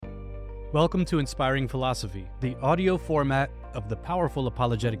Welcome to Inspiring Philosophy, the audio format of the powerful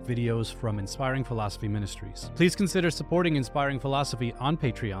apologetic videos from Inspiring Philosophy Ministries. Please consider supporting Inspiring Philosophy on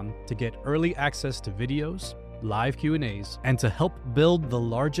Patreon to get early access to videos, live Q&As, and to help build the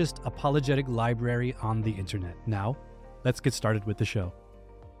largest apologetic library on the internet. Now, let's get started with the show.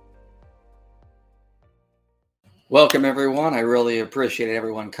 Welcome, everyone. I really appreciate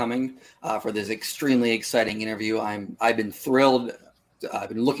everyone coming for this extremely exciting interview. I've been thrilled. I've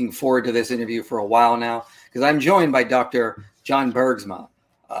been looking forward to this interview for a while now because I'm joined by Dr. John Bergsma,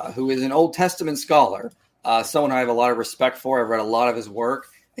 who is an Old Testament scholar, someone I have a lot of respect for. I've read a lot of his work,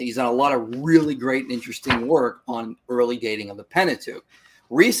 and he's done a lot of really great and interesting work on early dating of the Pentateuch.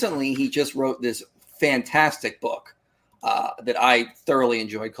 Recently, he just wrote this fantastic book that I thoroughly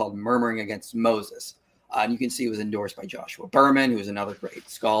enjoyed called Murmuring Against Moses. And you can see it was endorsed by Joshua Berman, who's another great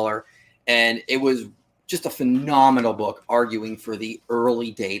scholar. And it was just a phenomenal book arguing for the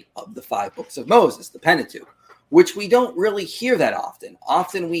early date of the 5 books of Moses, the Pentateuch, which we don't really hear that often.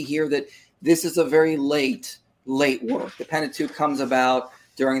 Often we hear that this is a very late work. The Pentateuch comes about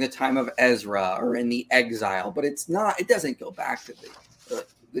during the time of Ezra or in the exile, but it's not. It doesn't go back to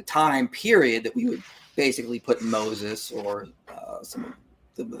the time period that we would basically put Moses or some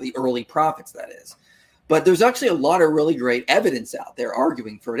of the early prophets, that is. But there's actually a lot of really great evidence out there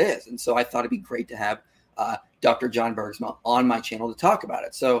arguing for it is. And so I thought it'd be great to have Dr. John Bergsma on my channel to talk about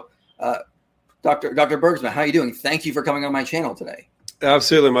it. So Dr. Bergsma, how are you doing? Thank you for coming on my channel today.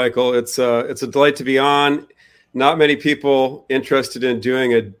 Absolutely, Michael. It's a delight to be on. Not many people interested in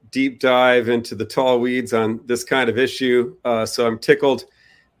doing a deep dive into the tall weeds on this kind of issue. So I'm tickled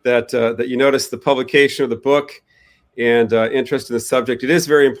that you noticed the publication of the book and interest in the subject. It is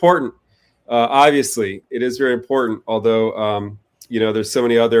very important. Obviously, it is very important, although, there's so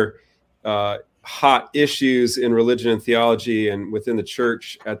many other hot issues in religion and theology and within the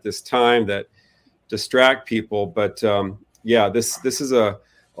church at this time that distract people. But this is a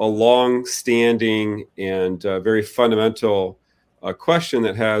long-standing and very fundamental question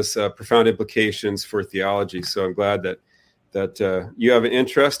that has profound implications for theology. So I'm glad that you have an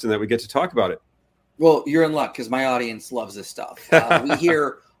interest and that we get to talk about it. Well, you're in luck because my audience loves this stuff. We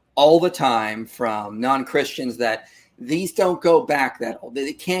hear all the time from non-Christians that these don't go back that old.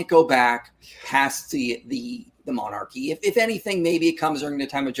 They can't go back past the monarchy. If anything, maybe it comes during the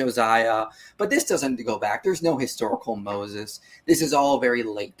time of Josiah, but this doesn't go back. There's no historical Moses. This is all very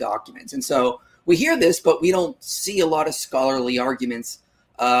late documents. And so we hear this, but we don't see a lot of scholarly arguments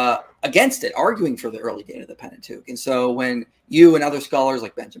against it, arguing for the early date of the Pentateuch. And so when you and other scholars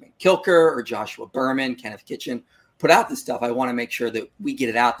like Benjamin Kilker or Joshua Berman, Kenneth Kitchen, put out this stuff, I want to make sure that we get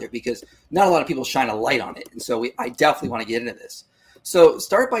it out there because not a lot of people shine a light on it. And so I definitely want to get into this. So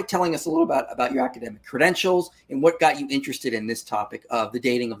start by telling us a little bit about your academic credentials and what got you interested in this topic of the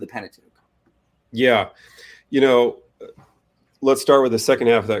dating of the Pentateuch. Yeah. Let's start with the second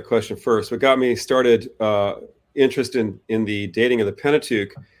half of that question first. What got me started interest in the dating of the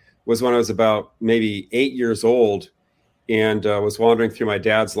Pentateuch was when I was about maybe 8 years old and was wandering through my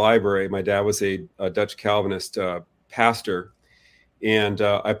dad's library. My dad was a Dutch Calvinist pastor, and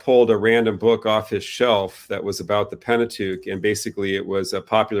I pulled a random book off his shelf that was about the Pentateuch, and basically it was a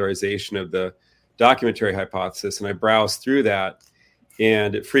popularization of the documentary hypothesis, and I browsed through that,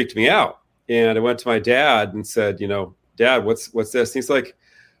 and it freaked me out. And I went to my dad and said, Dad, what's this? And he's like,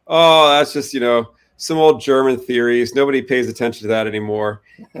 oh, that's just, some old German theories. Nobody pays attention to that anymore.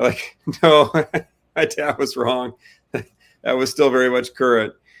 Like, no, my dad was wrong. That was still very much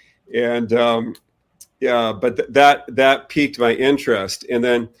current. And but that piqued my interest. And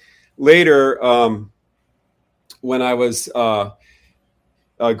then later, when I was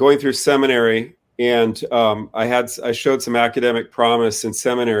going through seminary, and I showed some academic promise in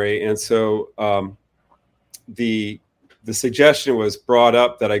seminary, and so the suggestion was brought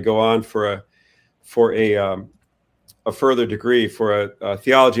up that I go on for a further degree for a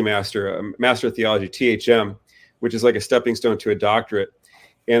theology master, a master of theology, THM, which is like a stepping stone to a doctorate.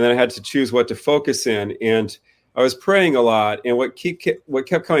 And then I had to choose what to focus in. And I was praying a lot. And what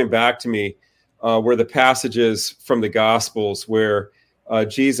kept coming back to me were the passages from the Gospels where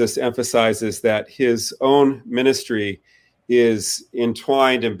Jesus emphasizes that his own ministry is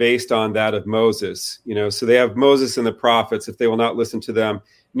entwined and based on that of Moses. So they have Moses and the prophets. If they will not listen to them,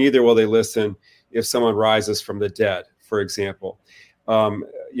 neither will they listen if someone rises from the dead, for example.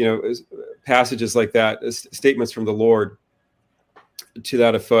 Passages like that, statements from the Lord to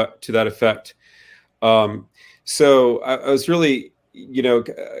that effect. So I was really,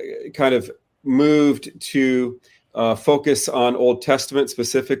 kind of moved to focus on Old Testament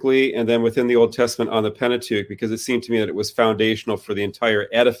specifically, and then within the Old Testament on the Pentateuch, because it seemed to me that it was foundational for the entire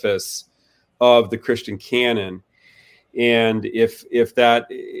edifice of the Christian canon. And if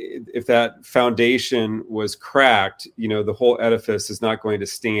that foundation was cracked, the whole edifice is not going to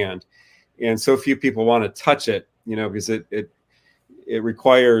stand. And so few people want to touch it, because it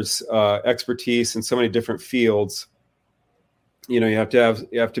requires expertise in so many different fields. You have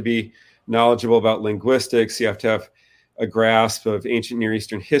to be knowledgeable about linguistics. You have to have a grasp of ancient Near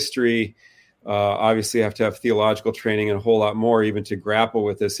Eastern history. Obviously, you have to have theological training and a whole lot more even to grapple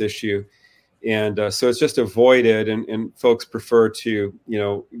with this issue. And so it's just avoided, and folks prefer to,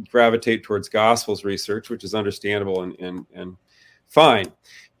 gravitate towards Gospels research, which is understandable and fine.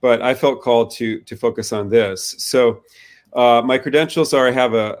 But I felt called to focus on this. So my credentials are: I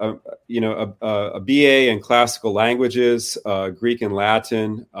have a BA in classical languages, Greek and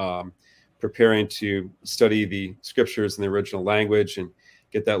Latin, preparing to study the scriptures in the original language and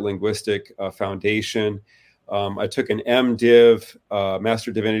get that linguistic foundation. I took an MDiv,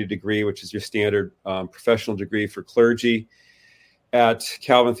 Master of Divinity degree, which is your standard professional degree for clergy, at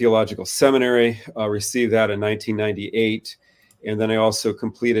Calvin Theological Seminary. Received that in 1998. And then I also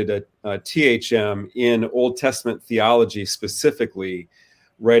completed a THM in Old Testament theology, specifically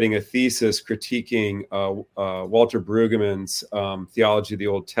writing a thesis critiquing Walter Brueggemann's Theology of the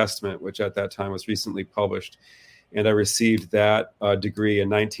Old Testament, which at that time was recently published. And I received that degree in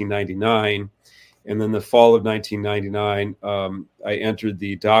 1999. And then the fall of 1999, I entered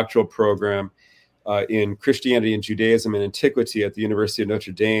the doctoral program in Christianity and Judaism and Antiquity at the University of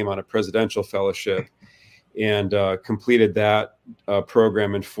Notre Dame on a presidential fellowship, and completed that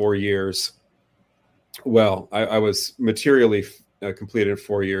program in 4 years. Well, I was materially completed in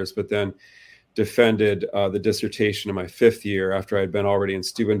 4 years, but then defended the dissertation in my 5th year after I had been already in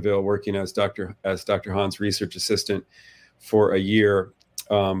Steubenville working as Dr. Hahn's research assistant for a year.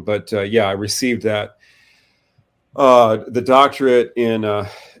 I received that the doctorate in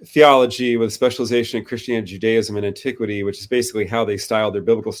theology with specialization in Christianity, Judaism, and Antiquity, which is basically how they styled their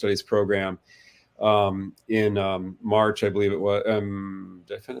biblical studies program, in March, I believe it was.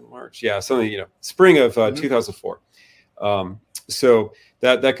 Did I finish in March? Yeah, something, spring of 2004. So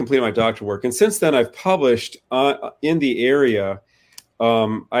that completed my doctoral work, and since then I've published in the area.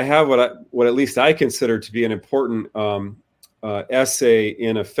 I have what at least I consider to be an important essay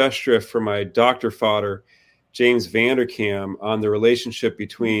in a festschrift for my doctor father, James Vanderkam, on the relationship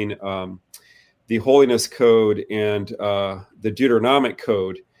between the Holiness Code and the Deuteronomic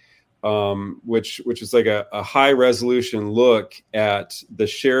Code, which is like a high resolution look at the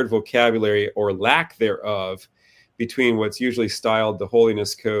shared vocabulary or lack thereof between what's usually styled the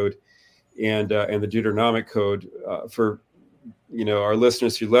Holiness Code and the Deuteronomic Code. For our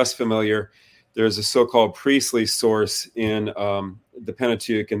listeners who are less familiar, there's a so-called priestly source in the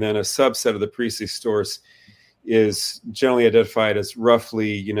Pentateuch, and then a subset of the priestly source is generally identified as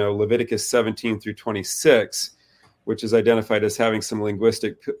roughly, Leviticus 17 through 26, which is identified as having some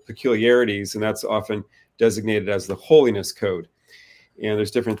linguistic peculiarities, and that's often designated as the Holiness Code. And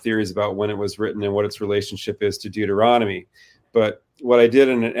there's different theories about when it was written and what its relationship is to Deuteronomy. But what I did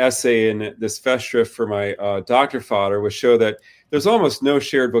in an essay in this festschrift for my doctor father was show that there's almost no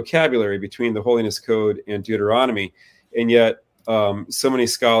shared vocabulary between the Holiness Code and Deuteronomy. And yet so many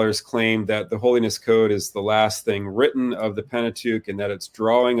scholars claim that the Holiness Code is the last thing written of the Pentateuch and that it's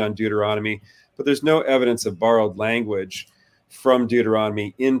drawing on Deuteronomy. But there's no evidence of borrowed language from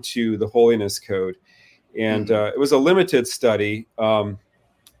Deuteronomy into the Holiness Code. And it was a limited study, but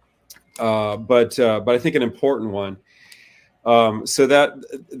I think an important one. So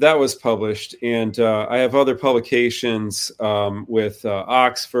that was published, and I have other publications with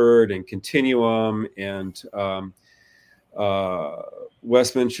Oxford and Continuum and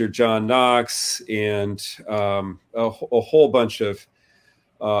Westminster John Knox and a whole bunch of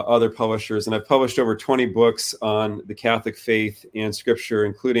other publishers. And I've published over 20 books on the Catholic faith and Scripture,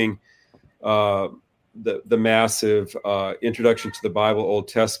 including the massive Introduction to the Bible, Old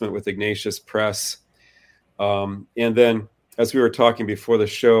Testament with Ignatius Press. And then, as we were talking before the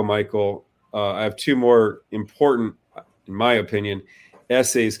show, Michael, I have two more important, in my opinion,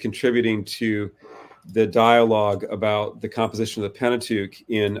 essays contributing to the dialogue about the composition of the Pentateuch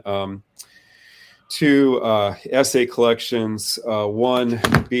in two essay collections, one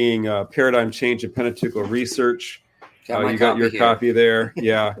being Paradigm Change in Pentateuchal Research. You got your copy there.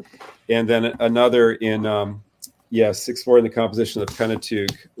 Yeah. And then another in, Exploring the Composition of the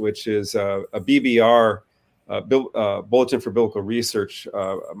Pentateuch, which is a BBR, Bulletin for Biblical Research,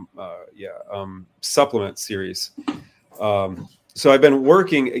 supplement series. So I've been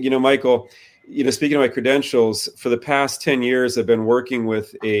working, Michael, speaking of my credentials, for the past 10 years, I've been working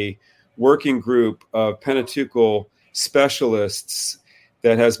with a working group of Pentateuchal specialists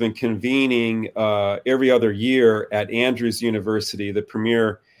that has been convening every other year at Andrews University, the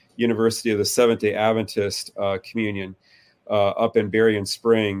premier university of the Seventh-day Adventist communion up in Berrien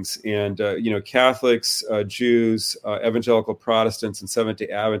Springs. And, Catholics, Jews, evangelical Protestants, and Seventh-day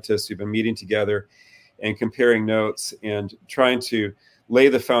Adventists, we've been meeting together and comparing notes and trying to lay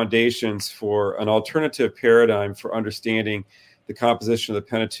the foundations for an alternative paradigm for understanding the composition of the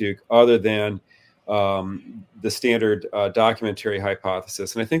Pentateuch other than the standard documentary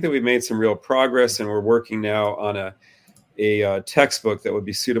hypothesis. And I think that we've made some real progress, and we're working now on a textbook that would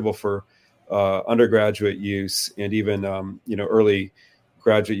be suitable for undergraduate use and even early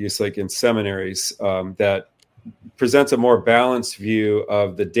graduate use, like in seminaries, that presents a more balanced view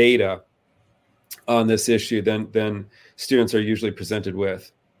of the data on this issue than students are usually presented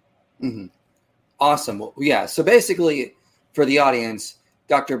with. Mm-hmm. Awesome. Well, yeah. So basically, for the audience,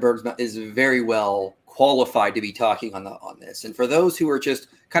 Dr. Bergsma is very well qualified to be talking on this. And for those who are just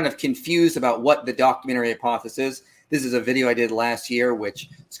kind of confused about what the documentary hypothesis, this is a video I did last year, which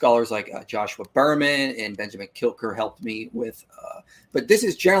scholars like Joshua Berman and Benjamin Kilker helped me with. But this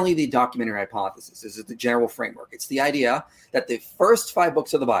is generally the documentary hypothesis. This is the general framework. It's the idea that the first 5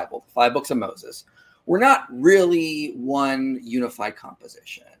 books of the Bible, the 5 books of Moses, were not really one unified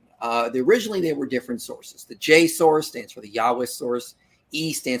composition. Originally, they were different sources. The J source stands for the Yahweh source.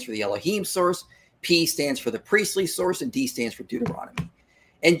 E stands for the Elohim source. P stands for the priestly source. And D stands for Deuteronomy.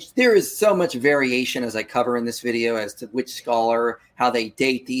 And there is so much variation, as I cover in this video, as to which scholar, how they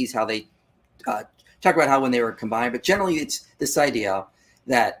date these, how they talk about how when they were combined. But generally, it's this idea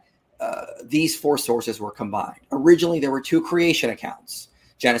that these 4 sources were combined. Originally, there were 2 creation accounts,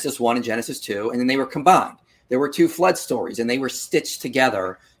 Genesis 1 and Genesis 2, and then they were combined. There were 2 flood stories, and they were stitched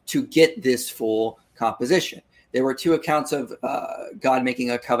together to get this full composition. There were 2 accounts of God making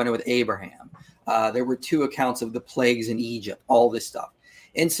a covenant with Abraham. There were 2 accounts of the plagues in Egypt, all this stuff.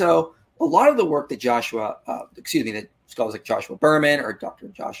 And so a lot of the work that that scholars like Joshua Berman or Dr.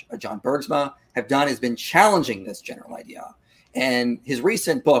 John Bergsma have done has been challenging this general idea. And his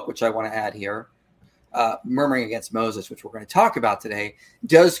recent book, which I want to add here, Murmuring Against Moses, which we're going to talk about today,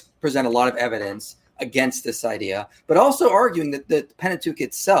 does present a lot of evidence against this idea, but also arguing that the Pentateuch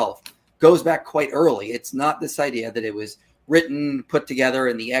itself goes back quite early. It's not this idea that it was written, put together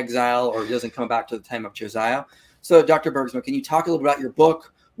in the exile, or doesn't come back to the time of Josiah. So, Dr. Bergsma, can you talk a little about your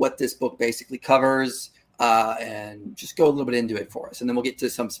book, what this book basically covers, and just go a little bit into it for us, and then we'll get to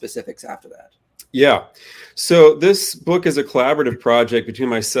some specifics after that. Yeah. So this book is a collaborative project between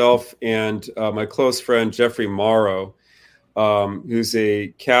myself and my close friend, Jeffrey Morrow, who's a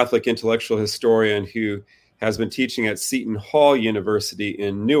Catholic intellectual historian who has been teaching at Seton Hall University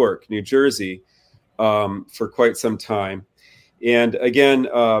in Newark, New Jersey, for quite some time. And again,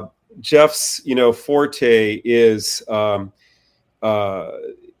 Jeff's, forte is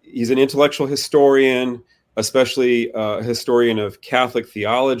he's an intellectual historian, especially a historian of Catholic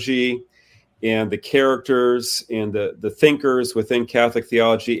theology and the characters and the thinkers within Catholic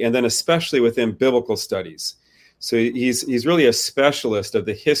theology, and then especially within biblical studies. So he's really a specialist of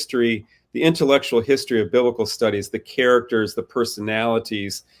the history, the intellectual history of biblical studies, the characters, the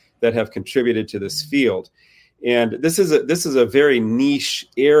personalities that have contributed to this field. And this is a very niche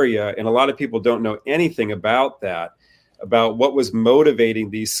area, and a lot of people don't know anything about that, about what was motivating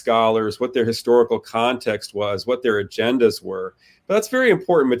these scholars, what their historical context was, what their agendas were. But that's very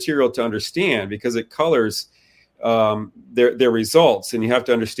important material to understand because it colors their results. And you have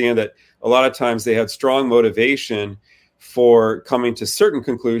to understand that a lot of times they had strong motivation for coming to certain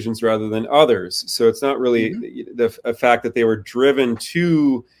conclusions rather than others. So it's not really the fact that they were driven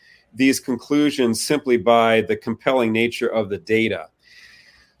to these conclusions simply by the compelling nature of the data.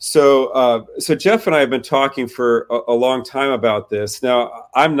 So Jeff and I have been talking for a long time about this. Now,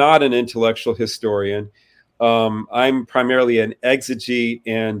 I'm not an intellectual historian. I'm primarily an exegete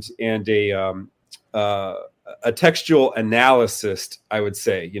and a textual analyst, I would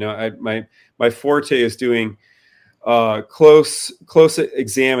say. My forte is doing close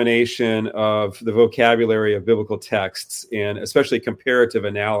examination of the vocabulary of biblical texts, and especially comparative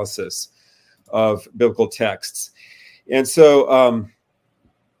analysis of biblical texts. And so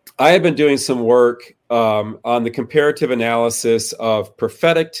I have been doing some work on the comparative analysis of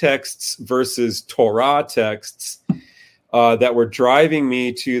prophetic texts versus Torah texts that were driving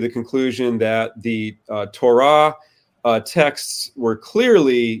me to the conclusion that the Torah texts were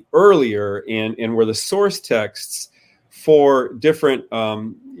clearly earlier and were the source texts for different,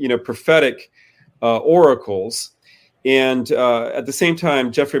 prophetic oracles. And at the same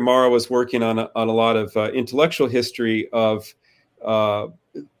time, Jeffrey Morrow was working on a lot of intellectual history of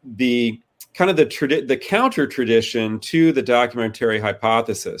the kind of the counter tradition to the documentary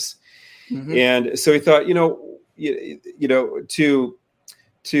hypothesis. Mm-hmm. And so he thought,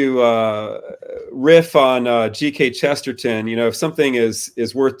 to riff on G.K. Chesterton, if something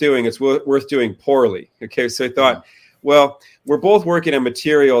is worth doing, it's worth doing poorly. Okay, so he thought, well, we're both working on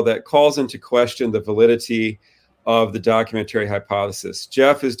material that calls into question the validity of the documentary hypothesis.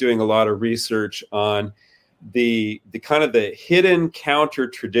 Jeff is doing a lot of research on the kind of the hidden counter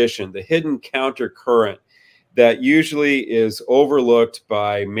tradition, the hidden counter current that usually is overlooked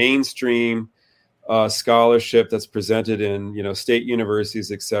by mainstream scholarship that's presented in state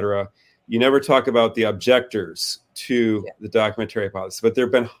universities, et cetera. You never talk about the objectors to the documentary hypothesis, but there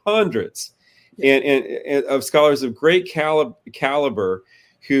have been hundreds and of scholars of great caliber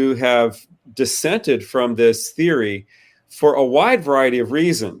who have dissented from this theory for a wide variety of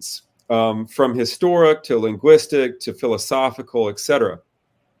reasons, from historic to linguistic to philosophical, et cetera.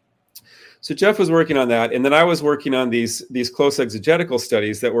 So Jeff was working on that, and then I was working on these close exegetical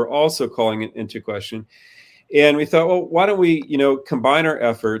studies that were also calling it into question. And we thought, well, why don't we, combine our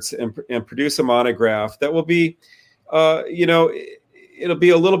efforts and produce a monograph that will be, it'll be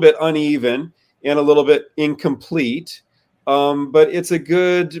a little bit uneven and a little bit incomplete, but it's a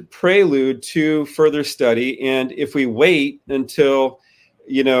good prelude to further study. And if we wait until,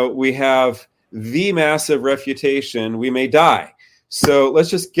 we have the massive refutation, we may die. So let's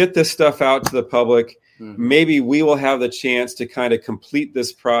just get this stuff out to the public. Mm-hmm. Maybe we will have the chance to kind of complete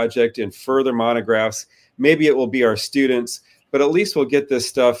this project in further monographs. Maybe it will be our students, but at least we'll get this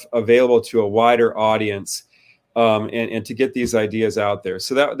stuff available to a wider audience, and to get these ideas out there.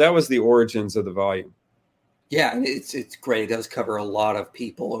 So that was the origins of the volume. Yeah, it's great. It does cover a lot of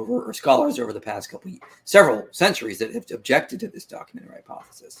people or scholars over the past several centuries that have objected to this documentary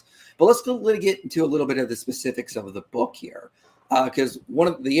hypothesis. But let's get into a little bit of the specifics of the book here. Because one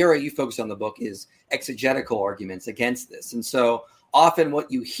of the area you focus on in the book is exegetical arguments against this. And so often what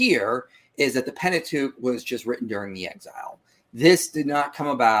you hear is that the Pentateuch was just written during the exile. This did not come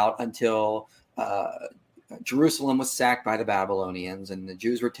about until Jerusalem was sacked by the Babylonians and the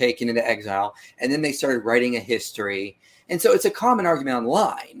Jews were taken into exile. And then they started writing a history. And so it's a common argument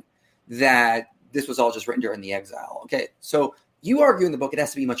online that this was all just written during the exile. Okay, so you argue in the book it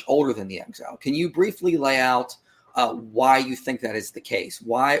has to be much older than the exile. Can you briefly lay out why you think that is the case?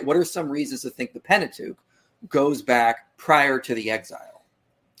 What are some reasons to think the Pentateuch goes back prior to the exile?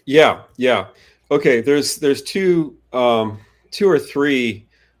 Yeah. Okay, there's two or three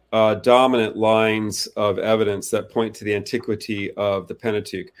dominant lines of evidence that point to the antiquity of the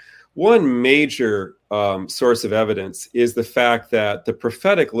Pentateuch. One major source of evidence is the fact that the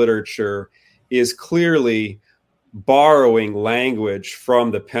prophetic literature is clearly borrowing language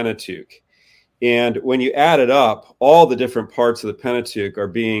from the Pentateuch. And when you add it up, all the different parts of the Pentateuch are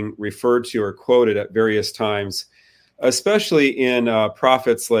being referred to or quoted at various times, especially in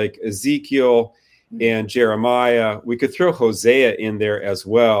prophets like Ezekiel and Jeremiah. We could throw Hosea in there as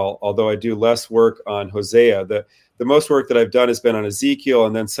well, although I do less work on Hosea. The most work that I've done has been on Ezekiel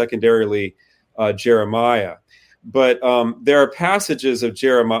and then secondarily Jeremiah. But there are passages of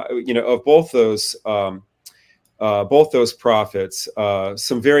Jeremiah, of both those prophets.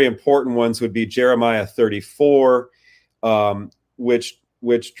 Some very important ones would be Jeremiah 34,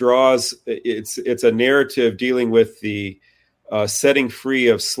 which draws, it's a narrative dealing with the setting free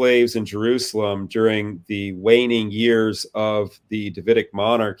of slaves in Jerusalem during the waning years of the Davidic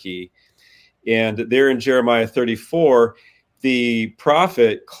monarchy. And there in Jeremiah 34, the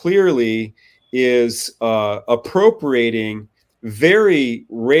prophet clearly is appropriating very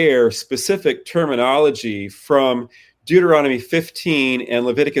rare specific terminology from Deuteronomy 15 and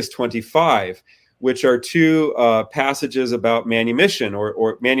Leviticus 25, which are two passages about manumission,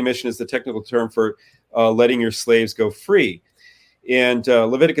 or manumission is the technical term for letting your slaves go free. And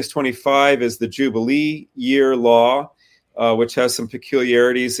Leviticus 25 is the Jubilee year law, which has some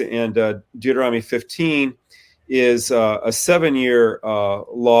peculiarities, and Deuteronomy 15 is a 7-year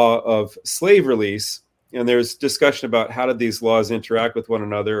law of slave release. And there's discussion about how did these laws interact with one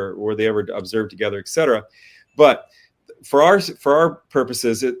another, or were they ever observed together, et cetera. But for our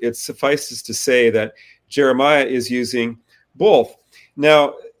purposes, it suffices to say that Jeremiah is using both.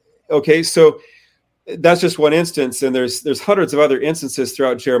 Now, okay, so that's just one instance, and there's hundreds of other instances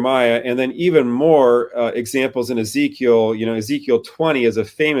throughout Jeremiah, and then even more examples in Ezekiel. Ezekiel 20 is a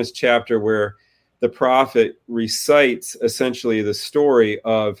famous chapter where the prophet recites essentially the story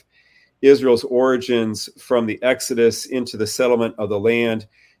of Israel's origins from the Exodus into the settlement of the land,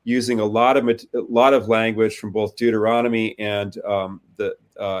 using a lot of language from both Deuteronomy and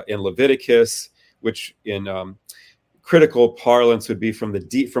in Leviticus, which in critical parlance would be from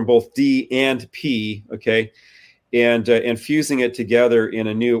both D and P, okay, and fusing it together in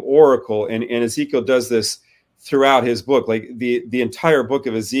a new oracle. And Ezekiel does this throughout his book. Like the entire book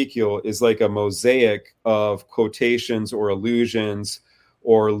of Ezekiel is like a mosaic of quotations or allusions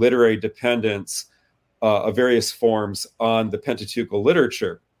or literary dependence of various forms on the Pentateuchal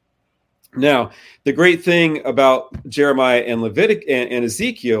literature. Now, the great thing about Jeremiah and Leviticus and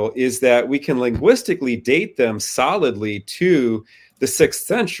Ezekiel is that we can linguistically date them solidly to the 6th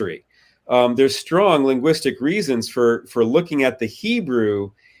century. There's strong linguistic reasons for looking at the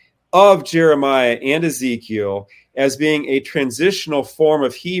Hebrew of Jeremiah and Ezekiel as being a transitional form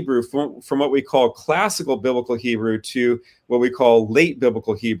of Hebrew from what we call classical biblical Hebrew to what we call late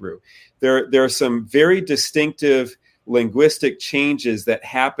biblical Hebrew. There are some very distinctive linguistic changes that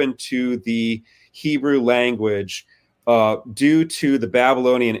happen to the Hebrew language due to the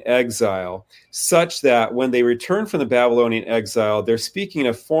Babylonian exile, such that when they return from the Babylonian exile, they're speaking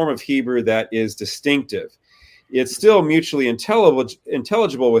a form of Hebrew that is distinctive. It's still mutually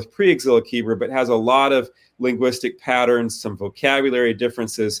intelligible with pre-exilic Hebrew, but has a lot of linguistic patterns, some vocabulary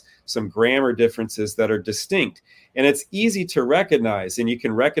differences, some grammar differences that are distinct. And it's easy to recognize, and you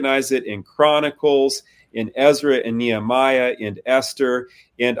can recognize it in Chronicles, in Ezra and Nehemiah, and Esther,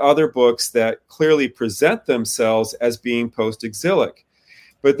 and other books that clearly present themselves as being post-exilic.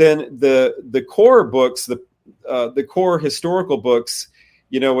 But then the core books, the core historical books,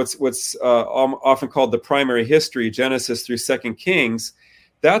 you know, what's often called the primary history, Genesis through 2 Kings,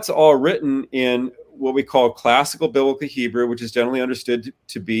 that's all written in what we call classical biblical Hebrew, which is generally understood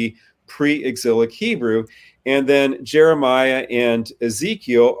to be pre-exilic Hebrew. And then Jeremiah and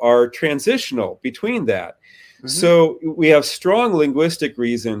Ezekiel are transitional between that. Mm-hmm. So we have strong linguistic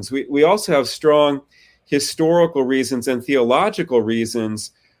reasons. We also have strong historical reasons and theological reasons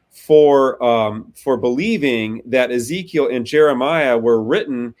for believing that Ezekiel and Jeremiah were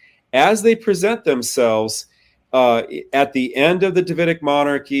written as they present themselves at the end of the Davidic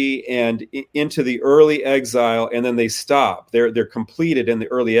monarchy and into the early exile, and then they stop. They're completed in the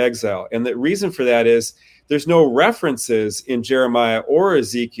early exile. And the reason for that is there's no references in Jeremiah or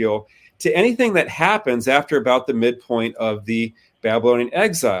Ezekiel to anything that happens after about the midpoint of the Babylonian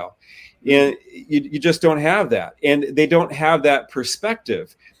exile. And you just don't have that. And they don't have that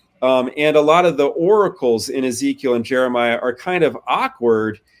perspective. And a lot of the oracles in Ezekiel and Jeremiah are kind of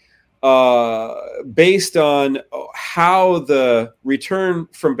awkward based on how the return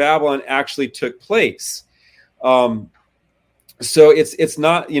from Babylon actually took place. So it's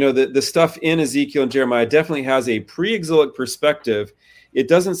not, you know, the stuff in Ezekiel and Jeremiah definitely has a pre-exilic perspective. It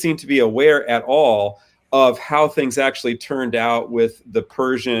doesn't seem to be aware at all of how things actually turned out with the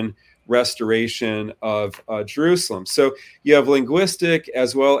Persian restoration of Jerusalem. So you have linguistic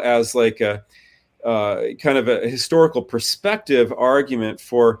as well as like a kind of a historical perspective argument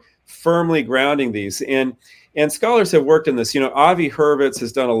for firmly grounding these. And scholars have worked in this. You know, Avi Hurwitz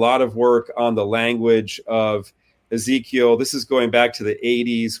has done a lot of work on the language of Ezekiel. This is going back to the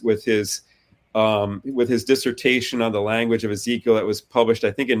 80s with his dissertation on the language of Ezekiel that was published,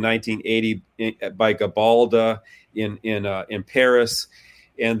 I think, in 1980 by Gabalda in Paris.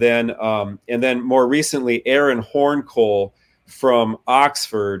 And then more recently, Aaron Horncole from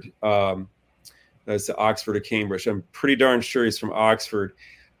Oxford, that's Oxford or Cambridge, I'm pretty darn sure he's from Oxford,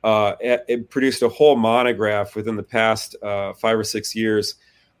 it produced a whole monograph within the past 5 or 6 years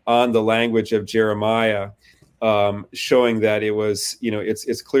on the language of Jeremiah, showing that it was, you know,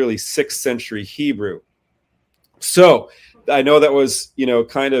 it's clearly 6th century Hebrew. So I know that was,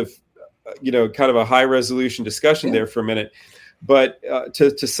 kind of a high resolution discussion there for a minute. But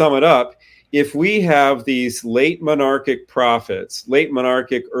to sum it up, if we have these late monarchic,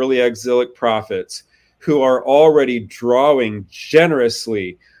 early exilic prophets who are already drawing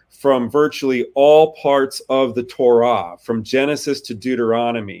generously from virtually all parts of the Torah, from Genesis to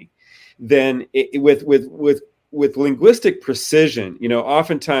Deuteronomy, then with linguistic precision,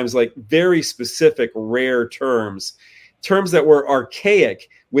 oftentimes like very specific, rare terms that were archaic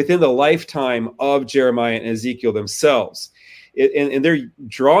within the lifetime of Jeremiah and Ezekiel themselves. And they're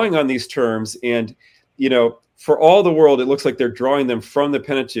drawing on these terms, and for all the world, it looks like they're drawing them from the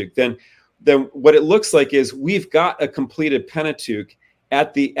Pentateuch. Then what it looks like is we've got a completed Pentateuch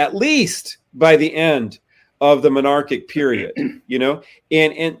at least by the end of the monarchic period.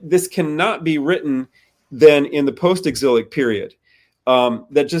 And this cannot be written then in the post-exilic period.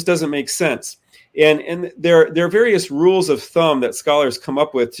 That just doesn't make sense. And there are various rules of thumb that scholars come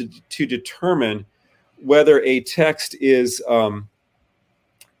up with to determine whether a text is a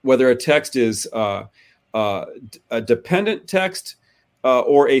dependent text,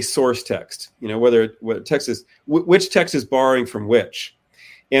 or a source text. Whether what text is which text is borrowing from which.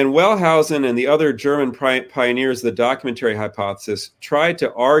 And Wellhausen and the other German pioneers of the documentary hypothesis tried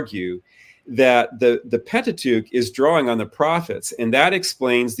to argue that the Pentateuch is drawing on the prophets, and that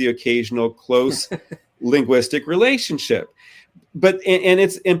explains the occasional close linguistic relationship. But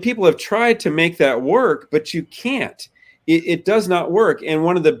and people have tried to make that work, but you can't. It does not work. And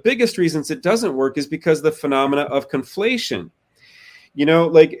one of the biggest reasons it doesn't work is because of the phenomena of conflation.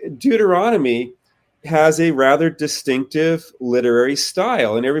 Like Deuteronomy has a rather distinctive literary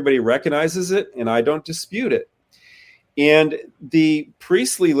style, and everybody recognizes it, and I don't dispute it. And the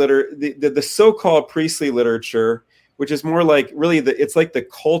priestly the so-called priestly literature, which is more like really it's like the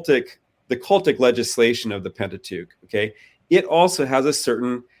cultic legislation of the Pentateuch. Okay, it also has a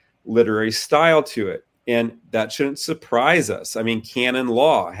certain literary style to it, and that shouldn't surprise us. I mean, canon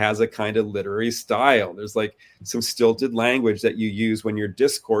law has a kind of literary style. There's like some stilted language that you use when you're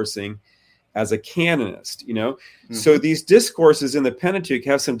discoursing as a canonist, Mm-hmm. So these discourses in the Pentateuch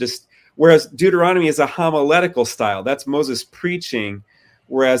have some whereas Deuteronomy is a homiletical style. That's Moses preaching,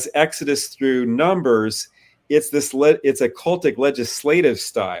 whereas Exodus through Numbers, it's a cultic legislative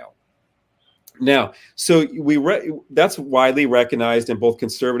style. Now, so that's widely recognized, and both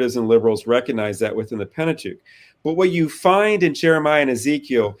conservatives and liberals recognize that within the Pentateuch. But what you find in Jeremiah and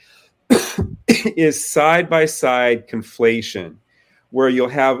Ezekiel is side-by-side conflation, where you'll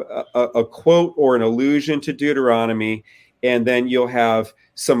have a quote or an allusion to Deuteronomy, and then you'll have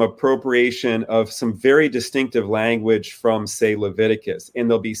some appropriation of some very distinctive language from, say, Leviticus. And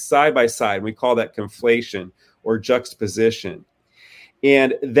they'll be side by side. We call that conflation or juxtaposition.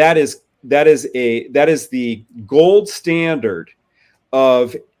 And that is the gold standard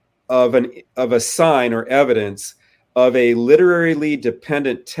of a sign or evidence of a literarily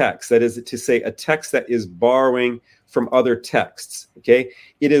dependent text. That is to say, a text that is borrowing from other texts. Okay,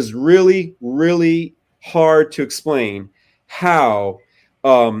 it is really, really hard to explain how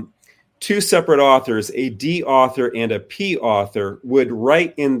two separate authors, a D author and a P author, would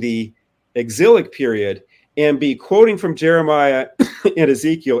write in the exilic period and be quoting from Jeremiah and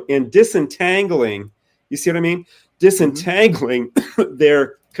Ezekiel and disentangling. You see what I mean? Disentangling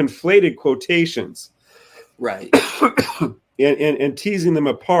their conflated quotations, right? and teasing them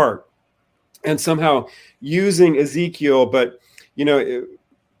apart, and somehow using Ezekiel. But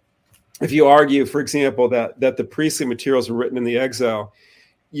if you argue, for example, that the priestly materials were written in the exile,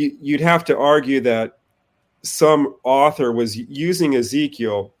 you'd have to argue that some author was using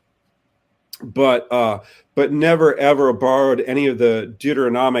Ezekiel, but never ever borrowed any of the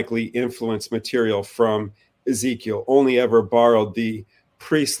Deuteronomically influenced material from Ezekiel. Only ever borrowed the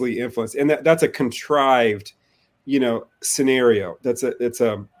priestly influence, and that's a contrived, scenario.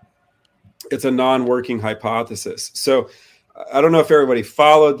 It's a non-working hypothesis. So I don't know if everybody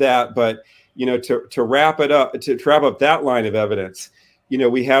followed that, but to wrap up that line of evidence,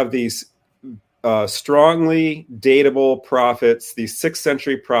 we have these strongly datable prophets, these 6th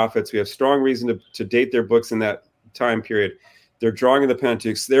century prophets. We have strong reason to date their books in that time period. They're drawing in the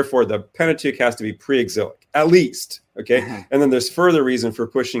Pentateuch. Therefore, the Pentateuch has to be pre-exilic, at least. Okay, mm-hmm. And then there's further reason for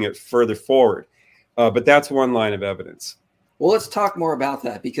pushing it further forward. But that's one line of evidence. Well, let's talk more about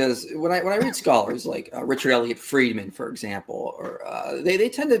that, because when I read scholars like Richard Elliott Friedman, for example, or they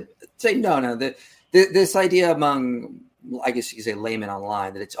tend to say no, this idea among, I guess you could say, laymen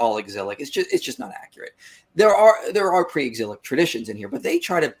online, that it's all exilic, it's just not accurate. There are pre-exilic traditions in here, but they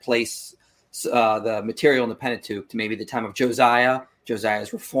try to place the material in the Pentateuch to maybe the time of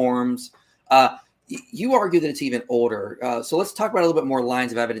Josiah's reforms. You argue that it's even older. So let's talk about a little bit more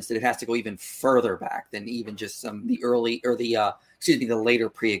lines of evidence that it has to go even further back than even just the later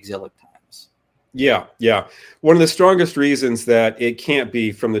pre-exilic times. Yeah. One of the strongest reasons that it can't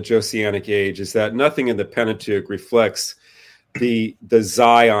be from the Josianic age is that nothing in the Pentateuch reflects the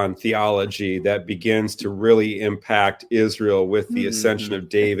Zion theology that begins to really impact Israel with the ascension of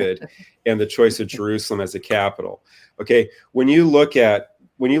David and the choice of Jerusalem as a capital. Okay, when you look at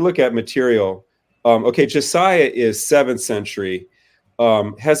material. Josiah is 7th century.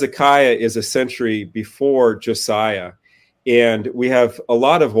 Hezekiah is a century before Josiah. And we have a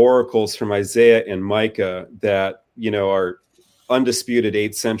lot of oracles from Isaiah and Micah that, are undisputed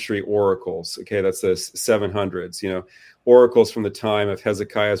 8th century oracles. Okay, that's the 700s, oracles from the time of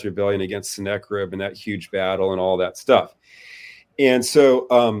Hezekiah's rebellion against Sennacherib and that huge battle and all that stuff. And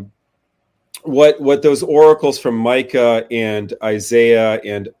so, what those oracles from Micah and Isaiah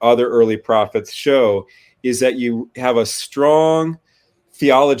and other early prophets show is that you have a strong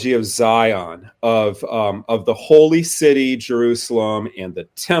theology of Zion, of the holy city, Jerusalem, and the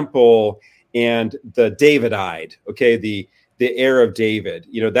temple, and the Davidide. Okay, the the heir of David.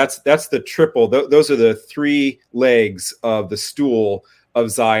 That's the triple. Those are the three legs of the stool of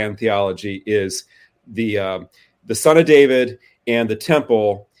Zion theology: is the son of David, and the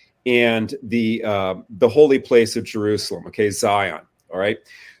temple, and the holy place of Jerusalem. Okay, Zion. All right.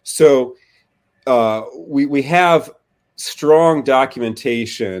 So we have strong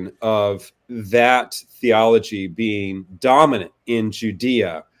documentation of that theology being dominant in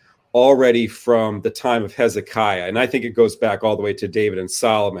Judea already from the time of Hezekiah. And I think it goes back all the way to David and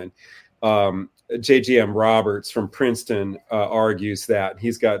Solomon. J.G.M. Roberts from Princeton argues that.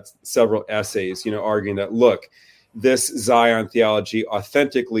 He's got several essays, arguing that, look, this Zion theology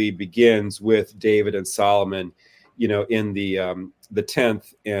authentically begins with David and Solomon, in the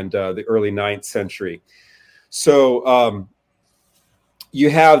 10th and the early 9th century. So you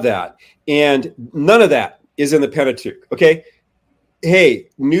have that. And none of that is in the Pentateuch. Okay. Hey,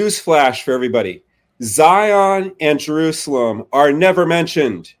 news flash for everybody. Zion and Jerusalem are never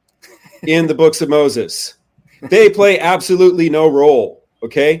mentioned in the books of Moses. They play absolutely no role.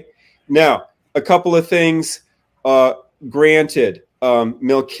 Okay. Now, a couple of things. Granted,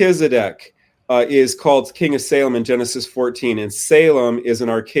 Melchizedek is called king of Salem in Genesis 14, and Salem is an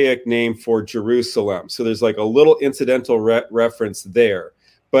archaic name for Jerusalem. So there's like a little incidental reference there.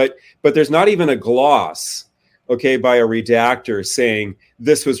 But there's not even a gloss, okay, by a redactor saying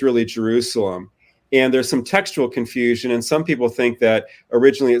this was really Jerusalem. And there's some textual confusion, and some people think that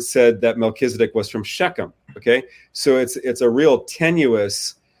originally it said that Melchizedek was from Shechem. Okay, so it's a real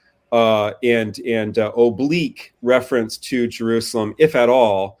tenuous and oblique reference to Jerusalem, if at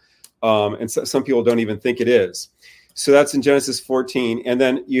all. And some people don't even think it is. So that's in Genesis 14. And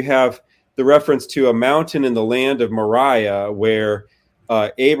then you have the reference to a mountain in the land of Moriah where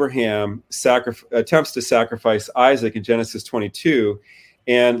Abraham attempts to sacrifice Isaac in Genesis 22.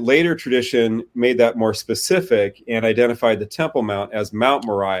 And later tradition made that more specific and identified the Temple Mount as Mount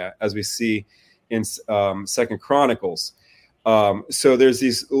Moriah, as we see in Second Chronicles. So there's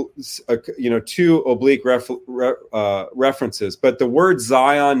these, two oblique references, but the word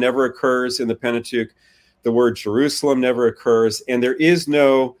Zion never occurs in the Pentateuch. The word Jerusalem never occurs, and there is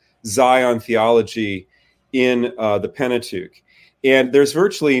no Zion theology in the Pentateuch. And there's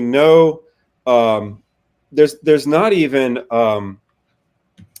virtually no, there's not even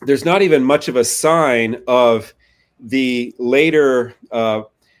much of a sign of the later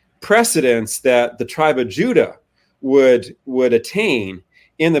precedence that the tribe of Judah would attain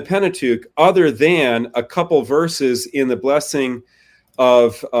in the Pentateuch, other than a couple verses in the blessing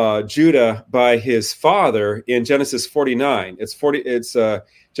of Judah by his father in Genesis 49. It's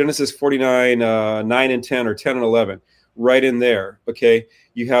Genesis 49, 9 and 10, or 10 and 11, right in there. Okay,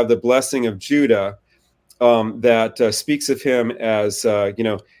 you have the blessing of Judah that speaks of him as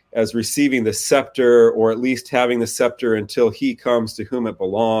as receiving the scepter, or at least having the scepter until he comes to whom it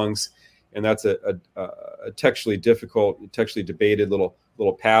belongs. And that's a textually difficult, textually debated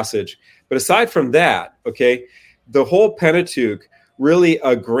little passage. But aside from that, okay, the whole Pentateuch really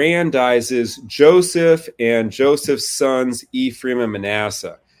aggrandizes Joseph and Joseph's sons, Ephraim and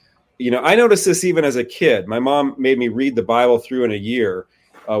Manasseh. I noticed this even as a kid. My mom made me read the Bible through in a year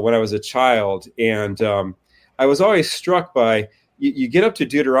when I was a child. And I was always struck by, you get up to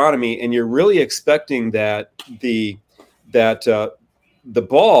Deuteronomy and you're really expecting that the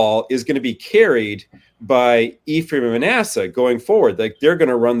ball is going to be carried by Ephraim and Manasseh going forward. Like they're going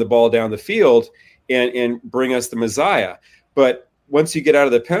to run the ball down the field and bring us the Messiah. But once you get out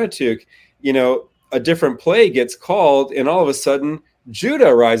of the Pentateuch, a different play gets called, and all of a sudden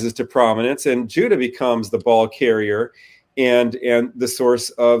Judah rises to prominence, and Judah becomes the ball carrier and the source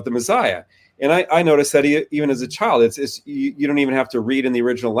of the Messiah. And I noticed that even as a child, it's you don't even have to read in the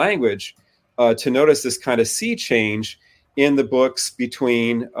original language to notice this kind of sea change in the books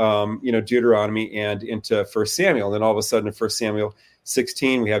between Deuteronomy and into 1 Samuel. And then all of a sudden in 1 Samuel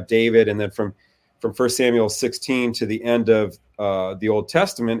 16 we have David, and then from 1 Samuel 16 to the end of the Old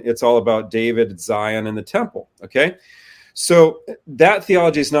Testament, it's all about David, Zion, and the temple. Okay, so that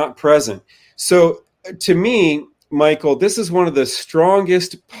theology is not present. So to me, Michael, this is one of the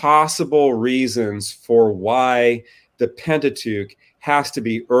strongest possible reasons for why the Pentateuch has to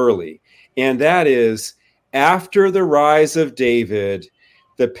be early, and that is, after the rise of David,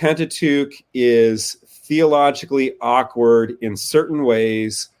 the Pentateuch is theologically awkward in certain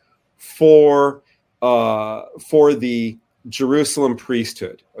ways for the Jerusalem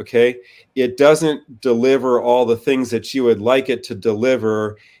priesthood. Okay, it doesn't deliver all the things that you would like it to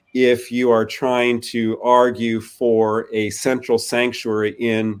deliver if you are trying to argue for a central sanctuary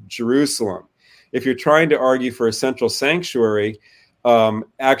in Jerusalem. If you're trying to argue for a central sanctuary,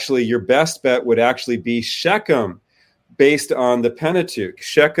 actually your best bet would actually be Shechem, based on the Pentateuch.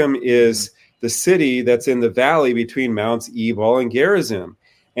 Shechem is the city that's in the valley between Mounts Ebal and Gerizim.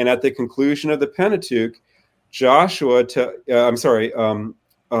 And at the conclusion of the Pentateuch,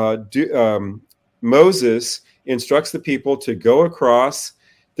 Moses instructs the people to go across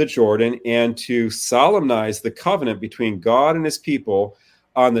the Jordan and to solemnize the covenant between God and his people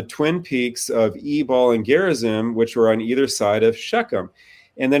on the twin peaks of Ebal and Gerizim, which were on either side of Shechem.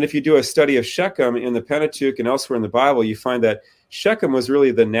 And then if you do a study of Shechem in the Pentateuch and elsewhere in the Bible, you find that Shechem was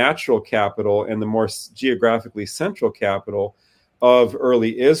really the natural capital and the more geographically central capital of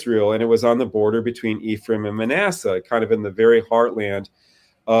early Israel. And it was on the border between Ephraim and Manasseh, kind of in the very heartland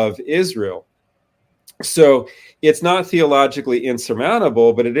of Israel. So it's not theologically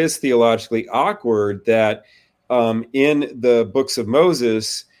insurmountable, but it is theologically awkward that in the books of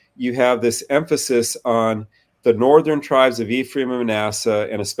Moses, you have this emphasis on the northern tribes of Ephraim and Manasseh,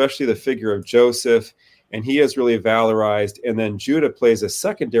 and especially the figure of Joseph, and he is really valorized. And then Judah plays a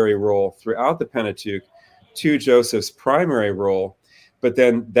secondary role throughout the Pentateuch to Joseph's primary role. But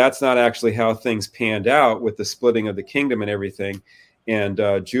then that's not actually how things panned out with the splitting of the kingdom and everything, and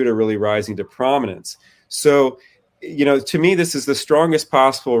Judah really rising to prominence. So, to me, this is the strongest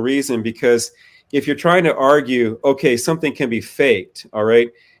possible reason, because if you're trying to argue, okay, something can be faked, all right,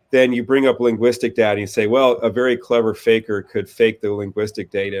 then you bring up linguistic data and you say, well, a very clever faker could fake the linguistic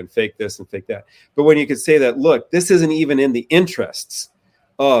data and fake this and fake that. But when you could say that, look, this isn't even in the interests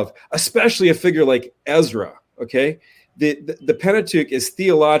of, especially a figure like Ezra, okay? The Pentateuch is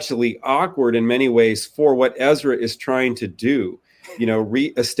theologically awkward in many ways for what Ezra is trying to do,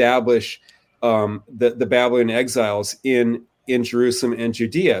 reestablish the Babylonian exiles in Jerusalem and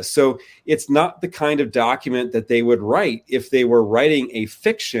Judea. So it's not the kind of document that they would write if they were writing a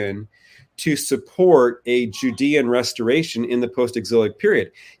fiction to support a Judean restoration in the post-exilic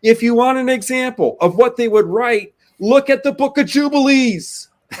period. If you want an example of what they would write, look at the Book of Jubilees.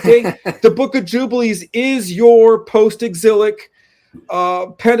 Okay? The Book of Jubilees is your post-exilic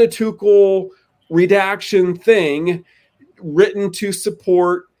Pentateuchal redaction thing written to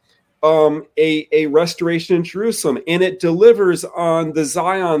support a restoration in Jerusalem, and it delivers on the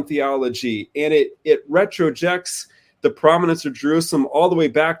Zion theology, and it retrojects the prominence of Jerusalem all the way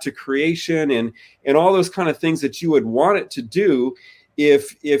back to creation, and all those kind of things that you would want it to do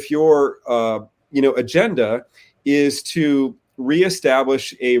if your agenda is to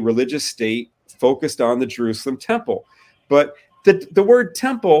reestablish a religious state focused on the Jerusalem temple. But the word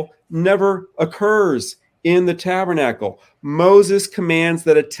temple never occurs in the tabernacle. Moses commands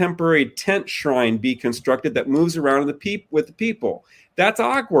that a temporary tent shrine be constructed that moves around with the people. That's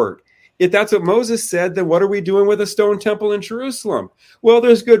awkward. If that's what Moses said, then what are we doing with a stone temple in Jerusalem? Well,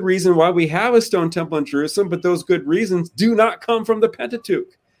 there's good reason why we have a stone temple in Jerusalem, but those good reasons do not come from the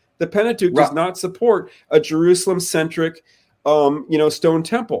Pentateuch. The Pentateuch does not support a Jerusalem-centric, stone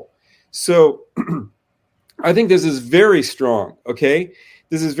temple. So I think this is very strong, okay?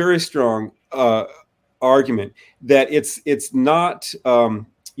 This is very strong argument that it's not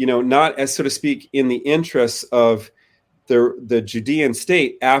not as, so to speak, in the interests of the Judean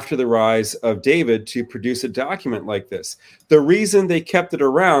state after the rise of David to produce a document like this. The reason they kept it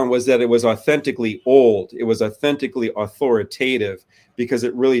around was that it was authentically old. It was authentically authoritative because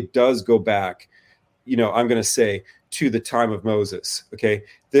it really does go back, I'm going to say, to the time of Moses. Okay,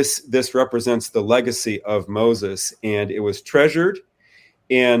 this represents the legacy of Moses, and it was treasured,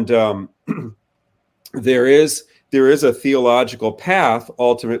 and there is a theological path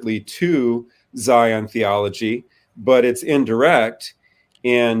ultimately to Zion theology, but it's indirect,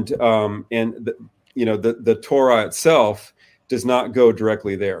 and the Torah itself does not go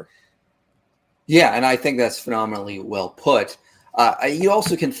directly there. Yeah, and I think that's phenomenally well put. You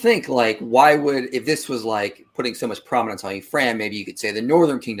also can think, like, why would, if this was like putting so much prominence on Ephraim, maybe you could say the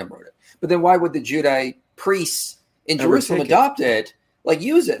northern kingdom wrote it. But then why would the Judite priests in Jerusalem adopt it, like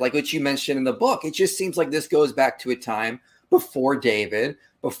use it, like what you mentioned in the book? It just seems like this goes back to a time before David,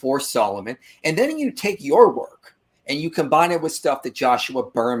 before Solomon. And then you take your work and you combine it with stuff that Joshua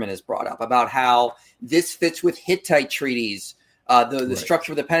Berman has brought up about how this fits with Hittite treaties. The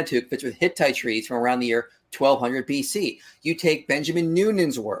structure of the Pentateuch fits with Hittite treaties from around the year 1200 BC. You take Benjamin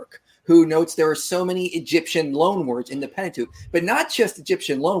Noonan's work, who notes there are so many Egyptian loanwords in the Pentateuch, but not just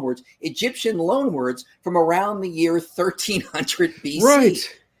Egyptian loanwords from around the year 1300 BC.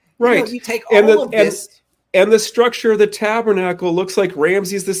 Right. You take all of this. And the structure of the tabernacle looks like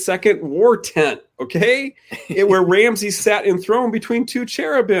Ramses II war tent, okay? Where Ramses sat enthroned between two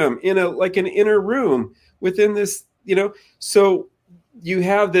cherubim in an inner room within this, So you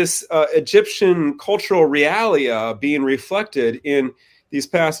have this Egyptian cultural realia being reflected in these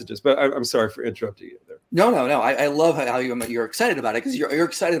passages. But I'm sorry for interrupting you there. No. I love how you're excited about it, because you're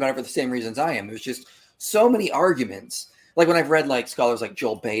excited about it for the same reasons I am. There's just so many arguments. Like when I've read like scholars like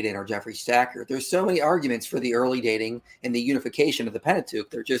Joel Baden or Jeffrey Stacker, there's so many arguments for the early dating and the unification of the Pentateuch.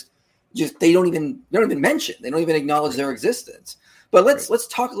 They're just they don't even mention. They don't even acknowledge their existence. But let's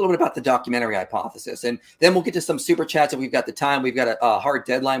talk a little bit about the documentary hypothesis, and then we'll get to some super chats if we've got the time. We've got a hard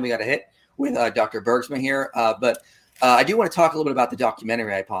deadline we got to hit with Dr. Bergsma here, but I do want to talk a little bit about the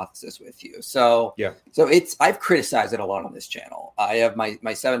documentary hypothesis with you. So I've criticized it a lot on this channel. I have my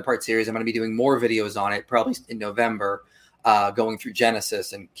 7-part series. I'm going to be doing more videos on it probably in November, going through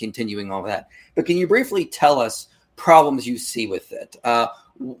Genesis and continuing all that. But can you briefly tell us problems you see with it?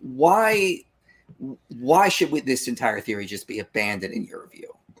 Why should this entire theory just be abandoned in your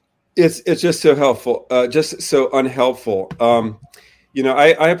view? It's just so helpful, just so unhelpful.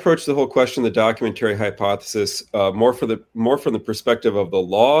 I approach the whole question of the documentary hypothesis more from the perspective of the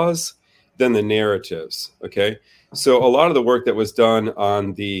laws than the narratives. Okay, so a lot of the work that was done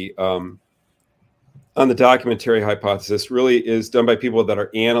on the documentary hypothesis really is done by people that are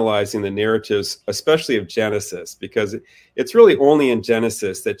analyzing the narratives, especially of Genesis, because it's really only in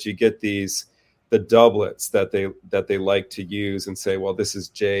Genesis that you get the doublets that they like to use and say, well, this is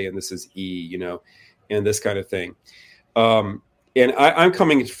J and this is E, and this kind of thing. And I'm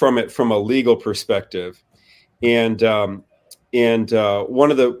coming from it from a legal perspective, and one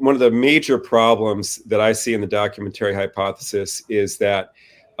of the major problems that I see in the documentary hypothesis is that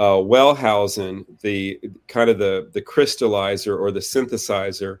Wellhausen, the crystallizer or the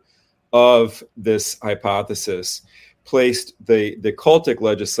synthesizer of this hypothesis, placed the cultic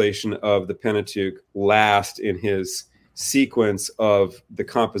legislation of the Pentateuch last in his sequence of the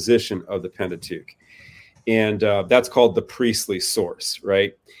composition of the Pentateuch. And that's called the priestly source,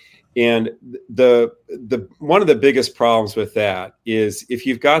 right? And the one of the biggest problems with that is if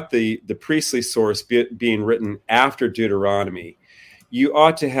you've got the priestly source being written after Deuteronomy, you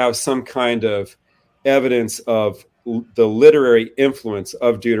ought to have some kind of evidence of the literary influence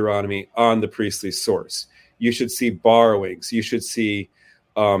of Deuteronomy on the priestly source. You should see borrowings. You should see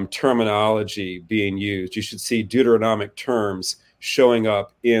terminology being used. You should see Deuteronomic terms showing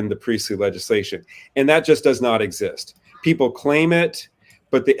up in the priestly legislation. And that just does not exist. People claim it,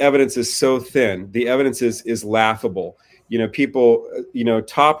 but the evidence is so thin. The evidence is laughable. People,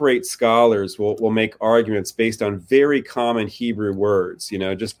 top-rate scholars will make arguments based on very common Hebrew words,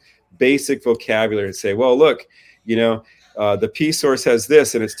 just basic vocabulary, and say, well, look, the P source has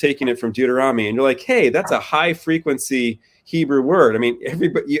this, and it's taking it from Deuteronomy. And you're like, hey, that's a high-frequency Hebrew word. I mean,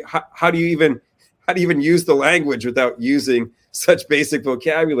 everybody, how do you even use the language without using such basic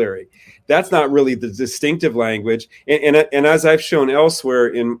vocabulary? That's not really the distinctive language. And as I've shown elsewhere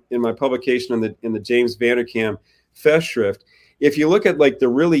in my publication in the James Vanderkam Festschrift, if you look at like the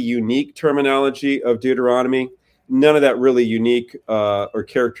really unique terminology of Deuteronomy, none of that really unique or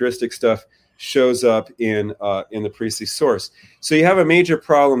characteristic stuff shows up in the priestly source. So you have a major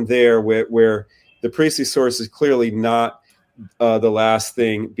problem there where the priestly source is clearly not the last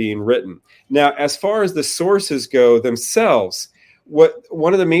thing being written. Now, as far as the sources go themselves,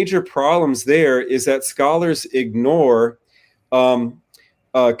 one of the major problems there is that scholars ignore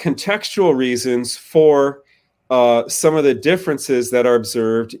contextual reasons for some of the differences that are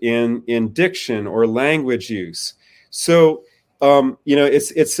observed in diction or language use. So,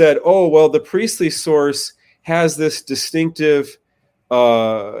 it's said, oh, well, the priestly source has this distinctive,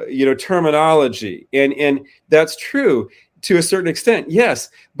 terminology, and that's true to a certain extent, yes.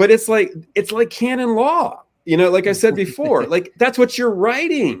 But it's like canon law, like I said before, like that's what you're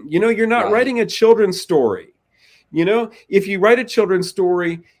writing. You're not writing a children's story. If you write a children's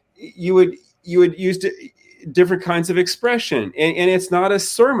story, you would use different kinds of expression, and it's not a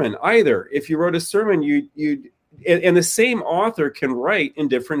sermon either. If you wrote a sermon, and the same author can write in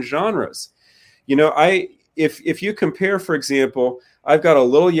different genres. If you compare, for example, I've got a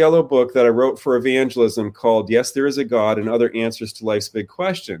little yellow book that I wrote for evangelism called Yes, There Is a God and Other Answers to Life's Big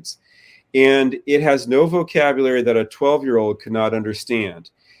Questions. And it has no vocabulary that a 12-year-old could not understand.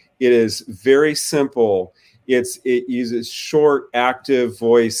 It is very simple. It uses short, active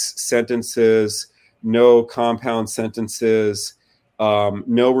voice sentences, no compound sentences,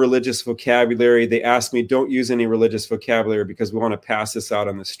 no religious vocabulary. They asked me, don't use any religious vocabulary because we want to pass this out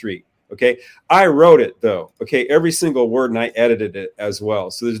on the street. Okay. I wrote it though. Okay. Every single word, and I edited it as well.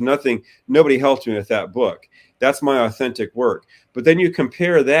 So nobody helped me with that book. That's my authentic work. But then you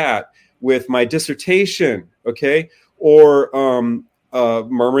compare that with my dissertation, okay, or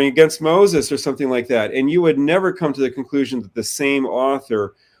Murmuring Against Moses or something like that. And you would never come to the conclusion that the same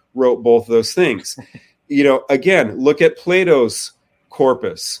author wrote both of those things. Again, look at Plato's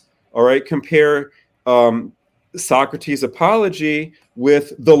corpus. All right. Compare Socrates' Apology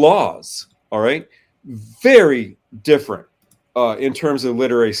with the Laws. All right, very different in terms of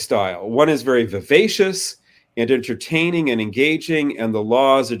literary style. One is very vivacious and entertaining and engaging, and the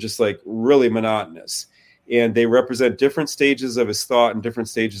Laws are just like really monotonous. And they represent different stages of his thought and different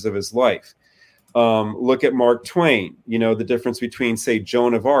stages of his life. Look at Mark Twain, the difference between, say,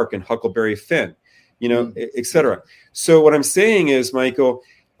 Joan of Arc and Huckleberry Finn, et cetera. So what I'm saying is, Michael,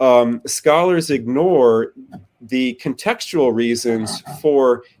 scholars ignore the contextual reasons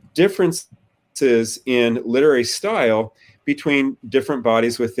for differences in literary style between different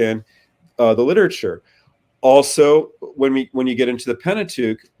bodies within the literature. Also, when you get into the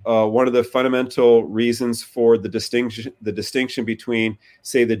Pentateuch, one of the fundamental reasons for the distinction between,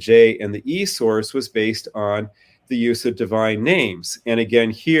 say, the J and the E source was based on the use of divine names. And again,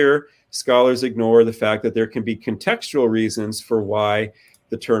 here, scholars ignore the fact that there can be contextual reasons for why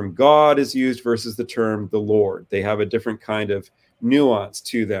the term God is used versus the term the Lord. They have a different kind of nuance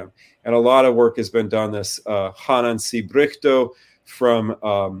to them. And a lot of work has been done this. Hanan C. Brichto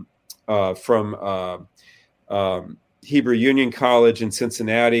from Hebrew Union College in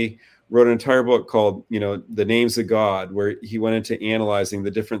Cincinnati wrote an entire book called, The Names of God, where he went into analyzing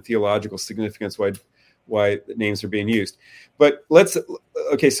the different theological significance why names are being used. But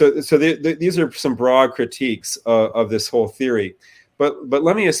so these are some broad critiques of this whole theory. But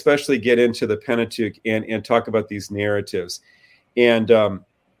let me especially get into the Pentateuch and talk about these narratives. And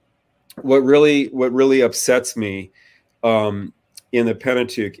what really upsets me in the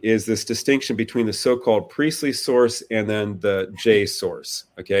Pentateuch is this distinction between the so-called priestly source and then the J source,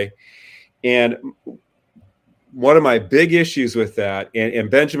 okay? And one of my big issues with that, and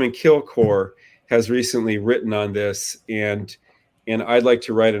Benjamin Kilcore has recently written on this, and I'd like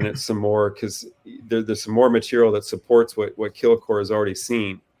to write on it some more because there's some more material that supports what Kilcore has already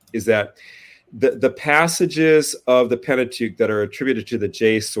seen, is that the passages of the Pentateuch that are attributed to the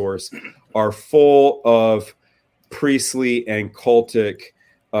J source are full of priestly and cultic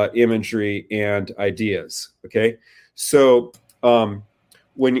imagery and ideas. Okay, so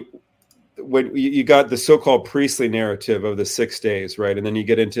when you got the so-called priestly narrative of the 6 days, right, and then you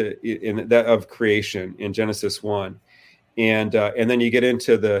get into in that of creation in Genesis 1, and then you get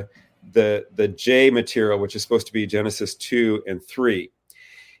into the J material, which is supposed to be Genesis 2 and 3,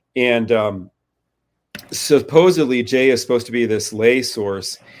 and supposedly J is supposed to be this lay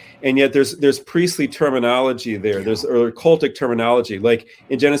source. And yet there's priestly terminology there. Or cultic terminology. Like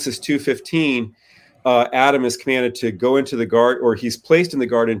in Genesis 2:15, Adam is commanded to go into the garden, or he's placed in the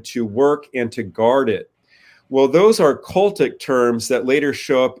garden to work and to guard it. Well, those are cultic terms that later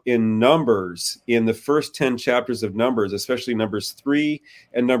show up in Numbers, in the first 10 chapters of Numbers, especially Numbers 3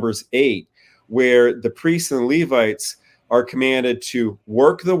 and Numbers 8, where the priests and Levites are commanded to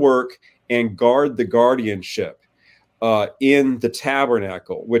work the work and guard the guardianship in the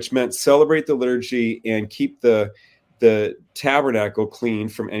tabernacle, which meant celebrate the liturgy and keep the tabernacle clean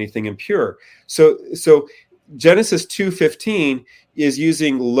from anything impure. So Genesis 2:15 is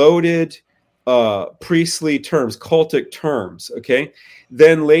using loaded priestly terms, cultic terms. Okay,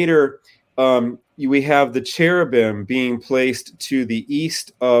 then later we have the cherubim being placed to the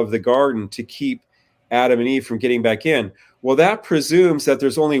east of the garden to keep Adam and Eve from getting back in. Well, that presumes that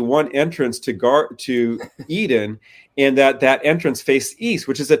there's only one entrance to Eden, and that entrance faced east,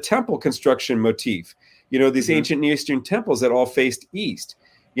 which is a temple construction motif. These ancient Near Eastern temples that all faced east.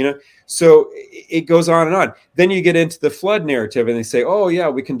 So it goes on and on. Then you get into the flood narrative, and they say, oh yeah,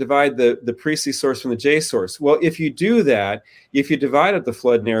 we can divide the priestly source from the J source. Well, if you do that, if you divide up the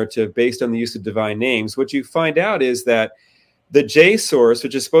flood narrative based on the use of divine names, what you find out is that the J source,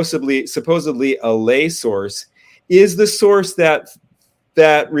 which is supposedly a lay source, is the source that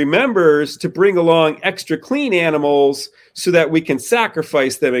remembers to bring along extra clean animals so that we can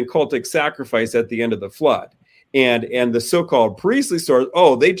sacrifice them in cultic sacrifice at the end of the flood. And the so-called priestly source,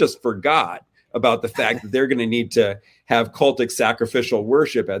 they just forgot about the fact that they're going to need to have cultic sacrificial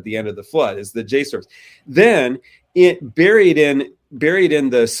worship at the end of the flood, is the J source. Then it buried in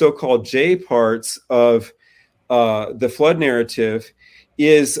the so-called J parts of the flood narrative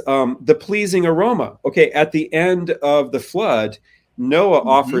is the pleasing aroma. Okay, at the end of the flood, Noah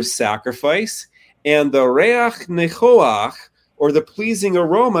offers sacrifice, and the reach nechoach, or the pleasing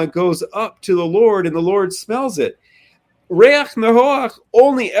aroma, goes up to the Lord, and the Lord smells it. Reach nechoach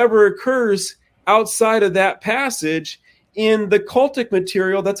only ever occurs outside of that passage in the cultic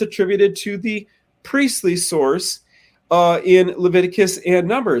material that's attributed to the priestly source in Leviticus and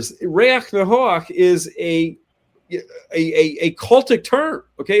Numbers. Reach nechoach is a cultic term.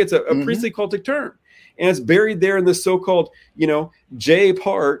 Okay, it's a priestly cultic term, and it's buried there in the so-called J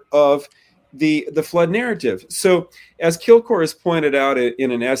part of the flood narrative. So as Kilcore has pointed out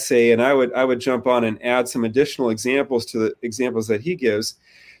in an essay, and I would jump on and add some additional examples to the examples that he gives,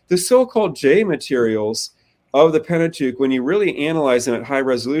 the so-called J materials of the Pentateuch, when you really analyze them at high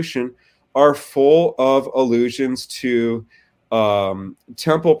resolution, are full of allusions to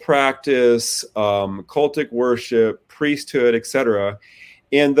temple practice, cultic worship, priesthood, etc.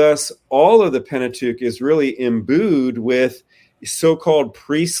 And thus, all of the Pentateuch is really imbued with so-called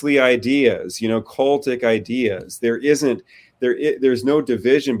priestly ideas, cultic ideas. There's no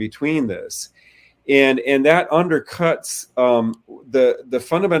division between this. And that undercuts the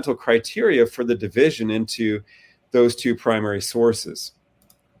fundamental criteria for the division into those two primary sources.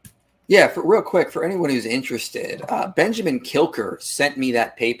 Yeah, real quick, for anyone who's interested, Benjamin Kilker sent me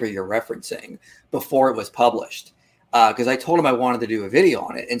that paper you're referencing before it was published, because I told him I wanted to do a video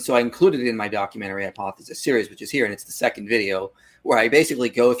on it. And so I included it in my documentary hypothesis series, which is here, and it's the second video, where I basically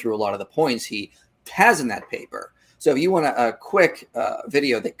go through a lot of the points he has in that paper. So if you want a quick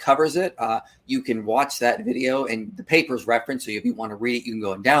video that covers it, you can watch that video, and the paper's referenced. So if you want to read it, you can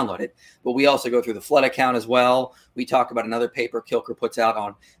go and download it. But we also go through the flood account as well. We talk about another paper Kilker puts out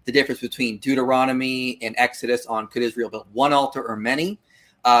on the difference between Deuteronomy and Exodus on could Israel build one altar or many.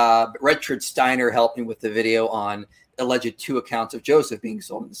 Richard Steiner helped me with the video on alleged 2 accounts of Joseph being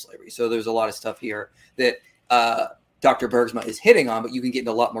sold into slavery. So there's a lot of stuff here that Dr. Bergsma is hitting on, but you can get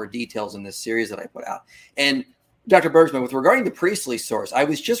into a lot more details in this series that I put out. And Dr. Bergsma, with regarding the priestly source, I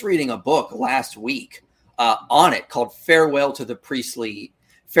was just reading a book last week on it called Farewell to the Priestly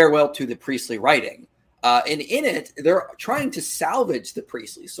Writing. And in it, they're trying to salvage the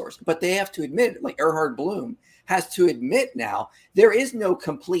priestly source, but they have to admit, like Erhard Bloom has to admit now, there is no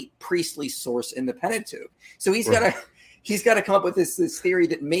complete priestly source in the Pentateuch. So he's got to come up with this theory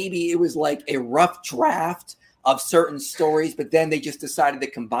that maybe it was like a rough draft of certain stories, but then they just decided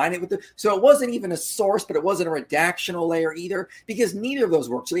to combine it with it. So it wasn't even a source, but it wasn't a redactional layer either, because neither of those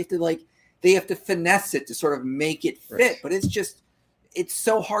work. So they have to finesse it to sort of make it fit. Right. But it's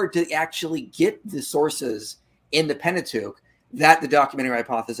so hard to actually get the sources in the Pentateuch that the documentary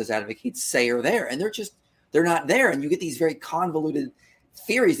hypothesis advocates say are there. And they're not there. And you get these very convoluted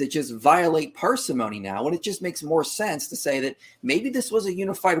theories that just violate parsimony now. And it just makes more sense to say that maybe this was a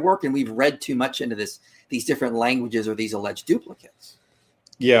unified work and we've read too much into these different languages or these alleged duplicates.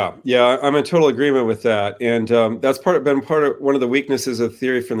 Yeah, I'm in total agreement with that. And that's been part of one of the weaknesses of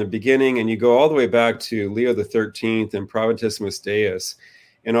theory from the beginning. And you go all the way back to Leo the 13th and Providentismus Deus.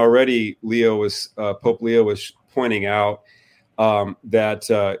 And already Pope Leo was pointing out that,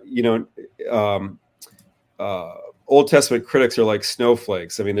 Old Testament critics are like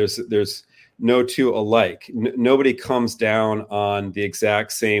snowflakes. I mean, there's no two alike. Nobody comes down on the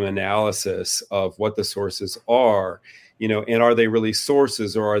exact same analysis of what the sources are, and are they really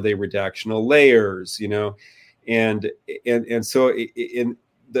sources or are they redactional layers, and so in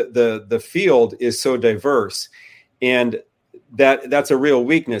the field is so diverse, and that's a real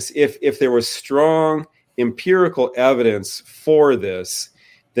weakness. If there was strong empirical evidence for this,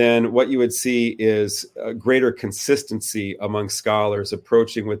 then what you would see is a greater consistency among scholars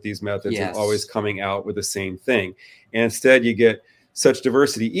approaching with these methods. Yes. And always coming out with the same thing. And instead, you get such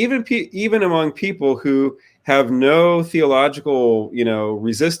diversity, even among people who have no theological,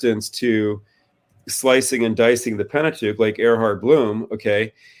 resistance to slicing and dicing the Pentateuch, like Erhard Bloom.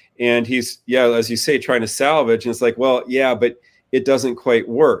 Okay, and he's, as you say, trying to salvage, and it's like, well, yeah, but it doesn't quite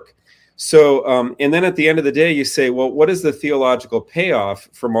work. So, and then at the end of the day, you say, well, what is the theological payoff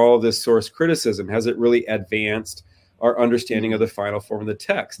from all of this source criticism? Has it really advanced our understanding of the final form of the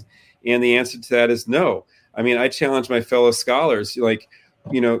text? And the answer to that is no. I mean, I challenge my fellow scholars,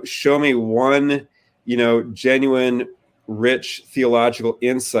 show me one, genuine, rich theological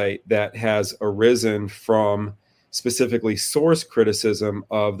insight that has arisen from specifically source criticism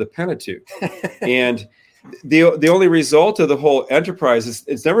of the Pentateuch. And the only result of the whole enterprise is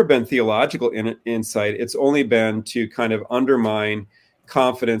it's never been theological insight. It's only been to kind of undermine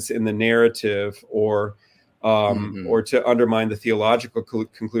confidence in the narrative or to undermine the theological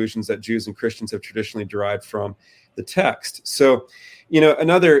conclusions that Jews and Christians have traditionally derived from the text. So,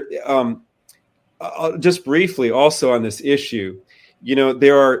 just briefly also on this issue,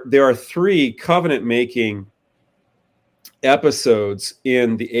 there are 3 covenant making episodes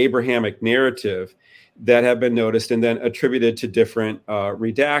in the Abrahamic narrative that have been noticed and then attributed to different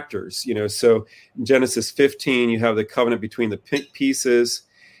redactors. So in Genesis 15, you have the covenant between the pieces.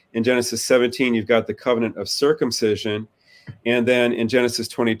 In Genesis 17, you've got the covenant of circumcision. And then in Genesis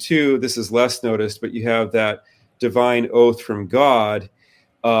 22, this is less noticed, but you have that divine oath from God.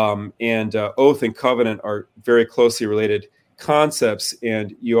 And oath and covenant are very closely related concepts.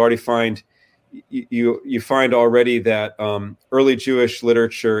 And you already find you find already that early Jewish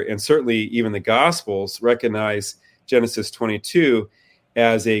literature and certainly even the Gospels recognize Genesis 22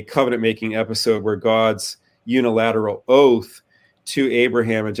 as a covenant-making episode where God's unilateral oath to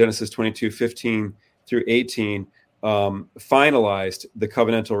Abraham in Genesis 22:15 through 18 finalized the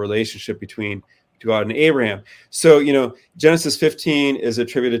covenantal relationship between God and Abraham. So, Genesis 15 is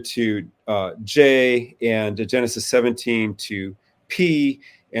attributed to J, and Genesis 17 to P,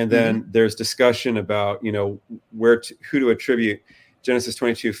 and then there's discussion about, who to attribute Genesis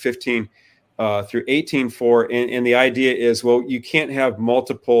 22:15 through 18 for. And the idea is, well, you can't have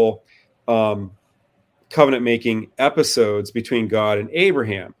multiple covenant-making episodes between God and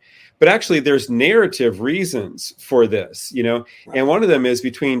Abraham. But actually, there's narrative reasons for this, and one of them is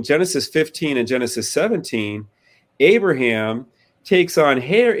between Genesis 15 and Genesis 17, Abraham takes on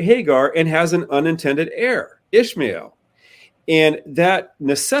Hagar and has an unintended heir, Ishmael. And that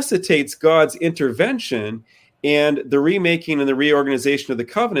necessitates God's intervention and the remaking and the reorganization of the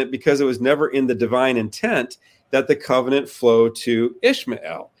covenant, because it was never in the divine intent that the covenant flow to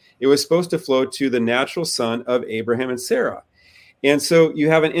Ishmael. It was supposed to flow to the natural son of Abraham and Sarah. And so you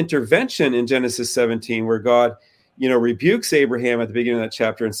have an intervention in Genesis 17 where God, rebukes Abraham at the beginning of that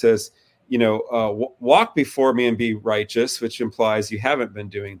chapter and says, walk before me and be righteous, which implies you haven't been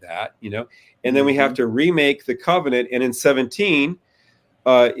doing that, And then we have to remake the covenant. And in 17,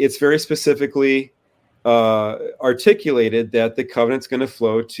 it's very specifically articulated that the covenant's going to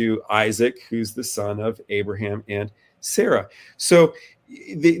flow to Isaac, who's the son of Abraham and Sarah. So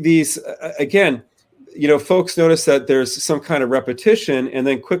these, again, folks notice that there's some kind of repetition and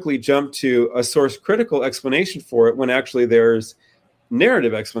then quickly jump to a source critical explanation for it when actually there's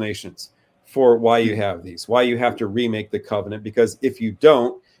narrative explanations for why you have these, why you have to remake the covenant, because if you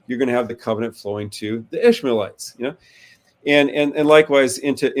don't, you're going to have the covenant flowing to the Ishmaelites, and likewise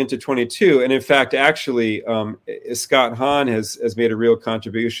into 22. And in fact, actually, Scott Hahn has made a real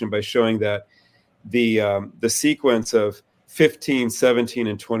contribution by showing that the sequence of 15, 17,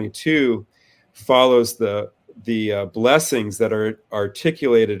 and 22 follows the blessings that are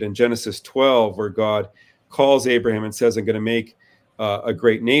articulated in Genesis 12, where God calls Abraham and says, I'm going to make a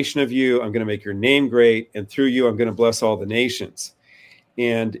great nation of you. I'm going to make your name great. And through you, I'm going to bless all the nations.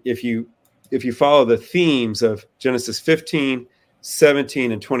 And if you follow the themes of Genesis 15,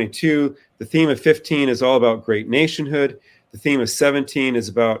 17, and 22, the theme of 15 is all about great nationhood. The theme of 17 is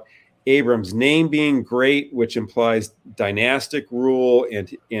about Abram's name being great, which implies dynastic rule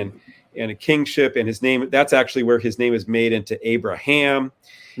and a kingship, and his name, that's actually where his name is made into Abraham.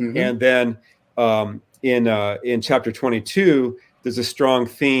 And then in chapter 22, there's a strong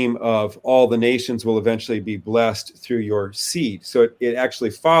theme of all the nations will eventually be blessed through your seed. So it actually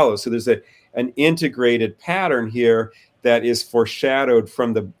follows. So there's an integrated pattern here that is foreshadowed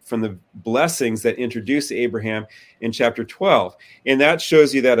from the blessings that introduce Abraham in chapter 12, and that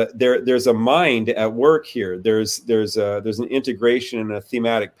shows you that there's a mind at work here. There's an integration and a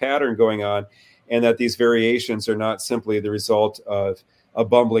thematic pattern going on, and that these variations are not simply the result of a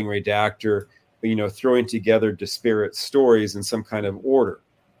bumbling redactor, throwing together disparate stories in some kind of order.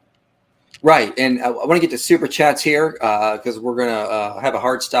 Right, and I want to get to super chats here because we're going to have a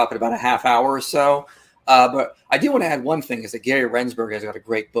hard stop in about a half hour or so. But I do want to add one thing, is that Gary Rensburg has got a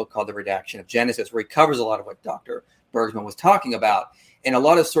great book called The Redaction of Genesis, where he covers a lot of what Dr. Bergsma was talking about. And a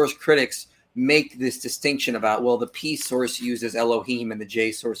lot of source critics make this distinction about, well, the P source uses Elohim and the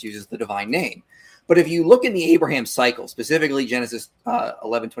J source uses the divine name. But if you look in the Abraham cycle, specifically Genesis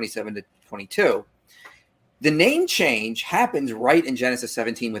 11:27 to 22, the name change happens right in Genesis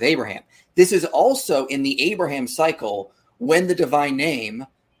 17 with Abraham. This is also in the Abraham cycle when the divine name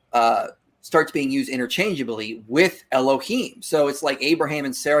starts being used interchangeably with Elohim. So it's like Abraham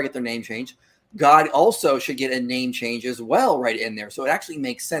and Sarah get their name change. God also should get a name change as well right in there. So it actually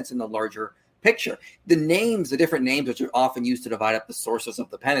makes sense in the larger picture. The different names, which are often used to divide up the sources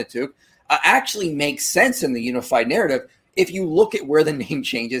of the Pentateuch, actually make sense in the unified narrative if you look at where the name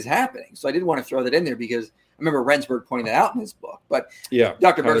change is happening. So I did want to throw that in there because I remember Rensburg pointing that out in his book. But yeah,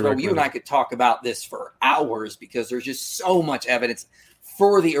 Dr. Bergsma, you and I could talk about this for hours because there's just so much evidence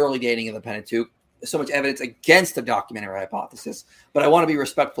for the early dating of the Pentateuch, so much evidence against the documentary hypothesis. But I want to be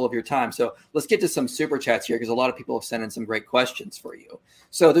respectful of your time. So let's get to some super chats here because a lot of people have sent in some great questions for you.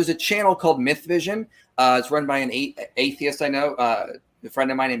 So there's a channel called Myth Vision. It's run by an atheist I know, a friend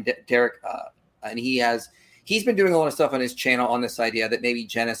of mine named Derek, and he's been doing a lot of stuff on his channel on this idea that maybe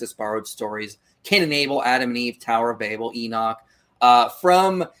Genesis borrowed stories, Cain and Abel, Adam and Eve, Tower of Babel, Enoch,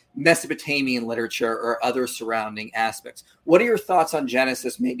 from Mesopotamian literature or other surrounding aspects. What are your thoughts on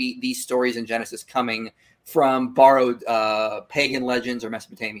Genesis, maybe these stories in Genesis coming from borrowed pagan legends or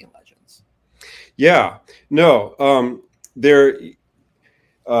Mesopotamian legends? Yeah, no, there.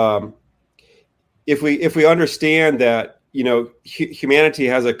 Um, if we understand that, humanity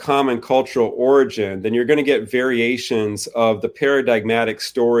has a common cultural origin, then you're going to get variations of the paradigmatic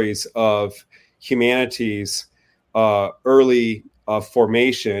stories of humanity's early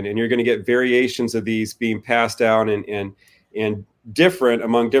formation, and you're going to get variations of these being passed down and different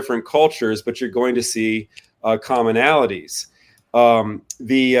among different cultures, but you're going to see commonalities.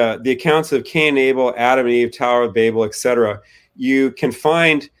 The accounts of Cain and Abel, Adam and Eve, Tower of Babel, etc. You can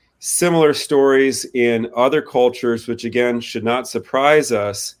find similar stories in other cultures, which again should not surprise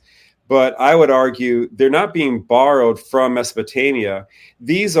us. But I would argue they're not being borrowed from Mesopotamia.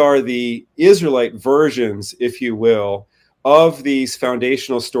 These are the Israelite versions, if you will, of these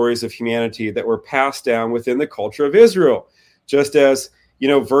foundational stories of humanity that were passed down within the culture of Israel, just as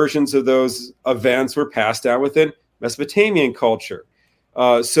versions of those events were passed down within Mesopotamian culture.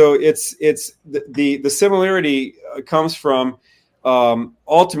 So it's the similarity comes from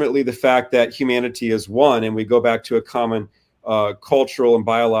ultimately the fact that humanity is one, and we go back to a common cultural and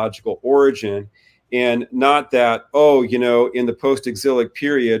biological origin, and not that, in the post-exilic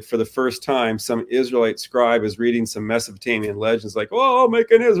period, for the first time, some Israelite scribe is reading some Mesopotamian legends like, I'll make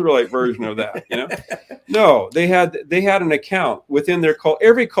an Israelite version of that. No, they had an account within their culture.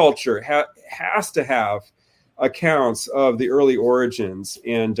 Every culture has to have accounts of the early origins,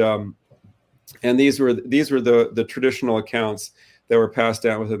 and these were the traditional accounts that were passed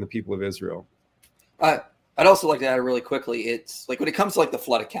down within the people of Israel. I'd also like to add really quickly, it's like when it comes to like the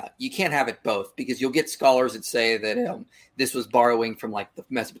flood account, you can't have it both, because you'll get scholars that say that this was borrowing from like the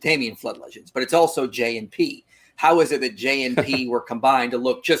Mesopotamian flood legends, but it's also J and P. How is it that J and P were combined to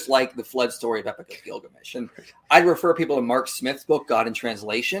look just like the flood story of Epic of Gilgamesh? And I'd refer people to Mark Smith's book, God in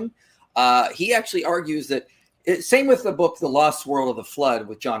Translation. He actually argues that same with the book, The Lost World of the Flood,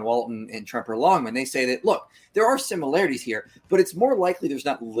 with John Walton and Tremper Longman. They say that, look, there are similarities here, but it's more likely there's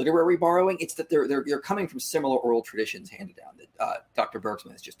not literary borrowing. It's that they're coming from similar oral traditions handed down that Dr.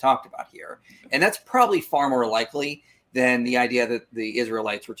 Bergsma has just talked about here. And that's probably far more likely than the idea that the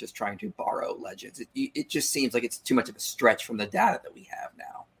Israelites were just trying to borrow legends. It just seems like it's too much of a stretch from the data that we have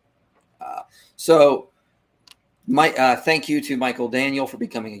now. Thank you to Michael Daniel for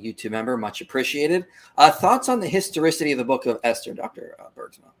becoming a YouTube member. Much appreciated. Thoughts on the historicity of the book of Esther, Dr.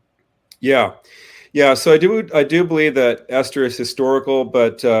 Bergsma? Yeah. So I do believe that Esther is historical,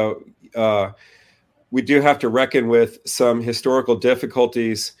 but we do have to reckon with some historical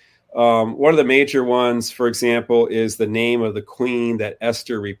difficulties. One of the major ones, for example, is the name of the queen that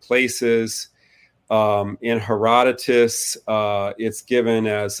Esther replaces. In Herodotus, it's given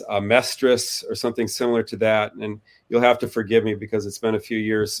as a mistress or something similar to that. And you'll have to forgive me because it's been a few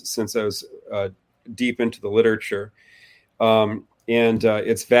years since I was deep into the literature. And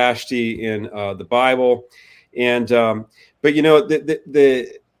it's Vashti in the Bible. And but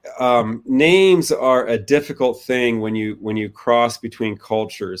the names are a difficult thing when you cross between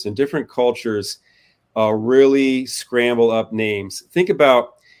cultures, and different cultures really scramble up names. Think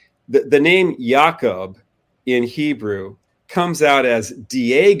about the name Jacob in Hebrew comes out as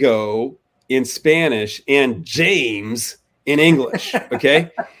Diego in Spanish and James in English. Okay.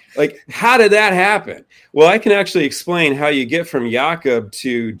 Like, how did that happen? Well, I can actually explain how you get from Jacob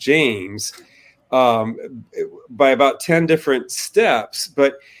to James by about 10 different steps,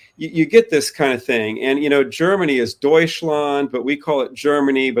 but you get this kind of thing. And, Germany is Deutschland, but we call it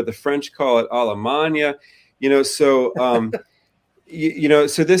Germany, but the French call it Alemania, so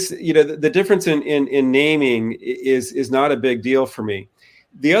so this, the difference in naming is not a big deal for me.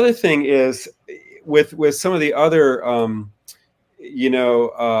 The other thing is with some of the other,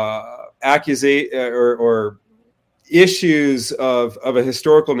 accusation or issues of a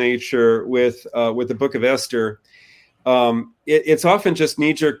historical nature with the Book of Esther. It's often just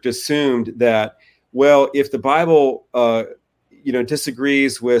knee-jerk assumed that, well, if the Bible,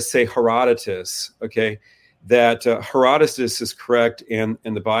 disagrees with, say, Herodotus, okay, that Herodotus is correct and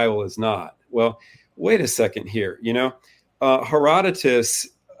the Bible is not. Well, wait a second here. Herodotus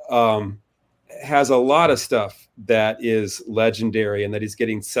has a lot of stuff that is legendary and that he's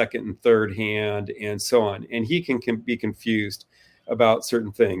getting second and third hand and so on. And he can be confused about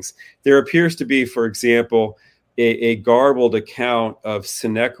certain things. There appears to be, for example, a garbled account of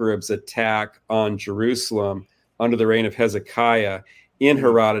Sennacherib's attack on Jerusalem under the reign of Hezekiah in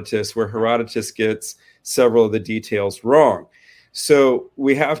Herodotus, where Herodotus gets several of the details wrong. So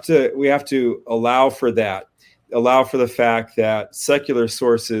we have to allow for that, allow for the fact that secular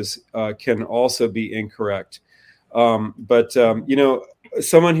sources can also be incorrect. But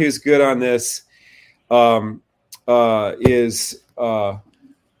someone who's good on this is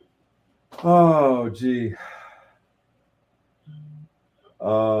Oh, gee.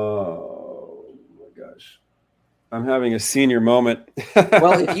 Oh my gosh. I'm having a senior moment.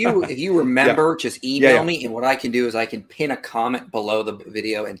 Well, if you remember, just email Yeah. me, and what I can do is I can pin a comment below the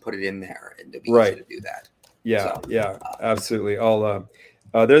video and put it in there, and it'll be easy to do that. Yeah, So, absolutely.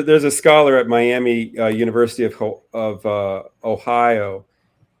 There's a scholar at Miami University of Ohio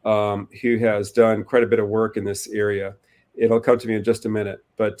who has done quite a bit of work in this area. It'll come to me in just a minute,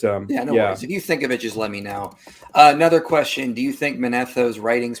 but no worries. If you think of it, just let me know. Another question: do you think Manetho's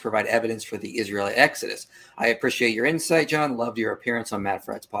writings provide evidence for the Israelite Exodus? I appreciate your insight, John. Loved your appearance on Matt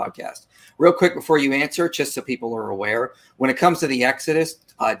Fred's podcast. Real quick before you answer, just so people are aware, when it comes to the Exodus,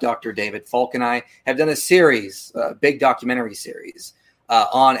 Dr. David Falk and I have done a series, a big documentary series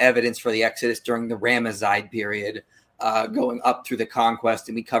on evidence for the Exodus during the Ramesside period, going up through the conquest,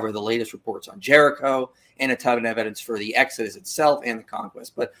 and we cover the latest reports on Jericho and a ton of evidence for the Exodus itself and the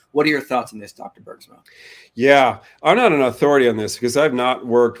conquest. But what are your thoughts on this, Dr. Bergsma? Yeah, I'm not an authority on this because I've not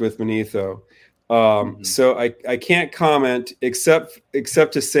worked with Manetho. So I can't comment except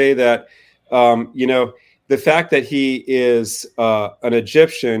to say that, the fact that he is an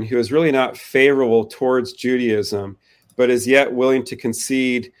Egyptian who is really not favorable towards Judaism, but is yet willing to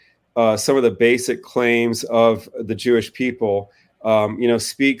concede some of the basic claims of the Jewish people,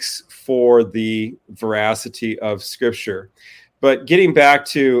 speaks for the veracity of Scripture. But getting back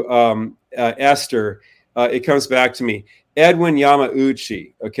to Esther, it comes back to me. Edwin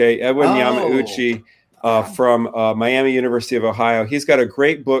Yamauchi, Yamauchi from Miami University of Ohio. He's got a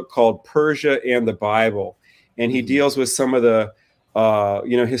great book called Persia and the Bible, and he deals with some of the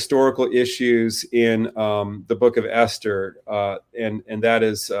historical issues in the book of Esther, and that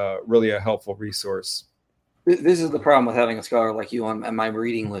is really a helpful resource. This is the problem with having a scholar like you on, and my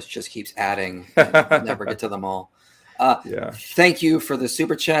reading list just keeps adding. And never get to them all. Thank you for the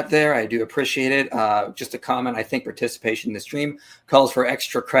super chat there. I do appreciate it. Just a comment. I think participation in the stream calls for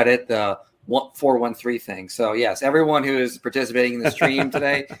extra credit, the 413 thing. So yes, everyone who is participating in the stream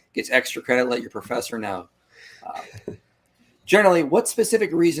today gets extra credit. Let your professor know. Generally, what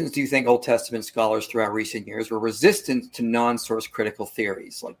specific reasons do you think Old Testament scholars throughout recent years were resistant to non-source critical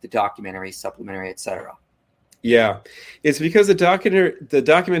theories like the documentary, supplementary, etc.? Yeah, it's because the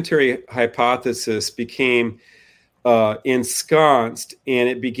documentary hypothesis became ensconced, and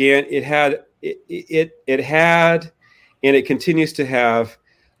it had and it continues to have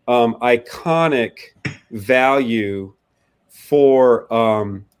iconic value for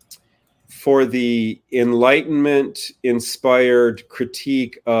the Enlightenment-inspired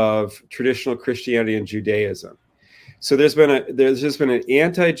critique of traditional Christianity and Judaism. So there's just been an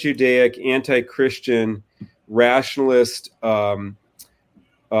anti-Judaic, anti-Christian, rationalist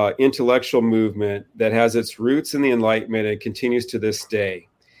intellectual movement that has its roots in the Enlightenment and continues to this day.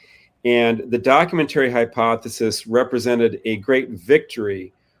 And the documentary hypothesis represented a great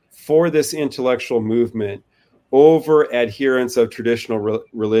victory for this intellectual movement over adherents of traditional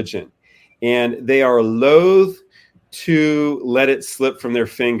religion. And they are loath to let it slip from their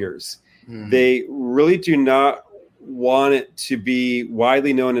fingers. They really do not want it to be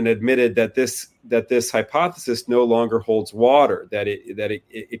widely known and admitted that this hypothesis no longer holds water, that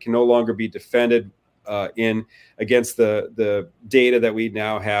it can no longer be defended against the data that we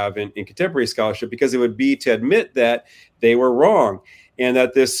now have in contemporary scholarship, because it would be to admit that they were wrong, and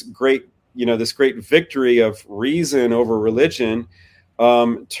that this great victory of reason over religion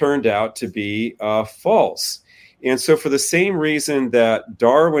turned out to be false. And so for the same reason that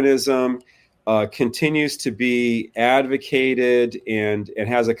Darwinism continues to be advocated and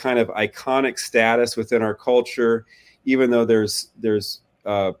has a kind of iconic status within our culture, even though there's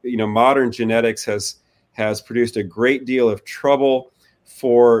modern genetics has produced a great deal of trouble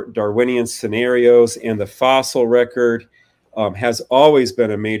for Darwinian scenarios, and the fossil record has always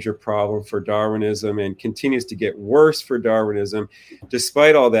been a major problem for Darwinism and continues to get worse for Darwinism.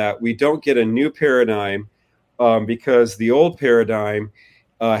 Despite all that, we don't get a new paradigm because the old paradigm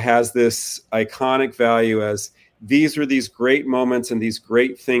has this iconic value as these were these great moments and these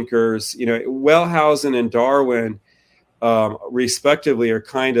great thinkers. Wellhausen and Darwin, respectively, are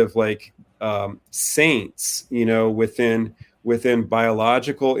kind of like saints, within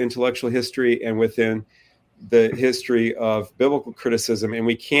biological intellectual history and within the history of biblical criticism. And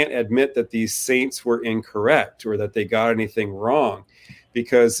we can't admit that these saints were incorrect or that they got anything wrong,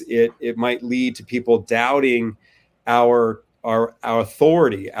 because it might lead to people doubting our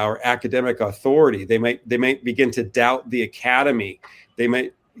authority, our academic authority. They might begin to doubt the academy. They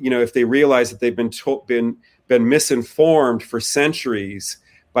might, if they realize that they've been misinformed for centuries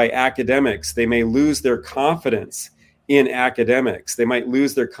by academics, they may lose their confidence in academics. They might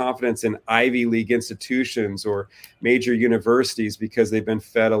lose their confidence in Ivy League institutions or major universities because they've been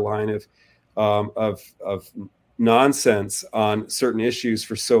fed a line of nonsense on certain issues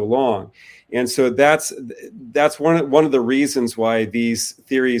for so long. And so that's one of the reasons why these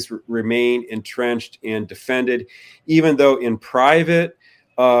theories remain entrenched and defended, even though in private,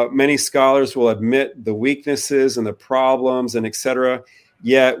 many scholars will admit the weaknesses and the problems and et cetera.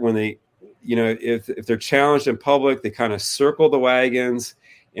 Yet when they, if they're challenged in public, they kind of circle the wagons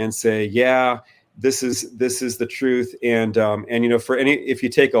and say, yeah, this is the truth. And if you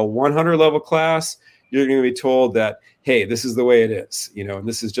take a 100 level class, you're going to be told that, hey, this is the way it is, and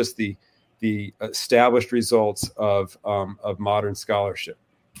this is just the established results of modern scholarship.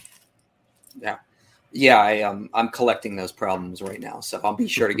 Yeah. I'm collecting those problems right now, so I'll be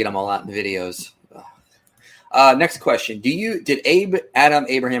sure to get them all out in the videos. Next question: Did Adam,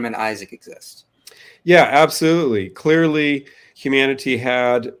 Abraham, and Isaac exist? Yeah, absolutely. Clearly, humanity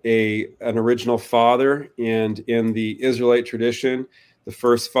had an original father, and in the Israelite tradition, the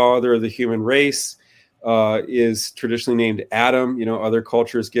first father of the human race is traditionally named Adam. Other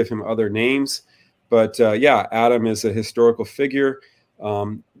cultures give him other names, but Adam is a historical figure,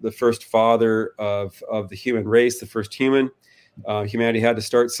 the first father of the human race, the first human. Humanity had to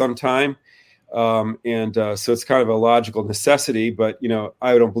start sometime. So it's kind of a logical necessity, but,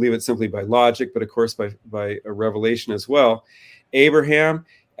 I don't believe it simply by logic, but of course by a revelation as well. Abraham,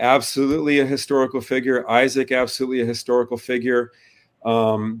 absolutely a historical figure. Isaac, absolutely a historical figure.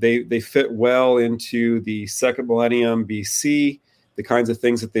 They fit well into the second millennium BC, the kinds of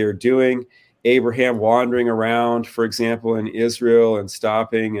things that they are doing. Abraham wandering around, for example, in Israel and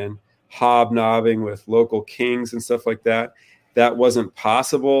stopping and hobnobbing with local kings and stuff like that. That wasn't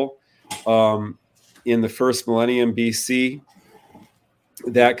possible in the first millennium BC.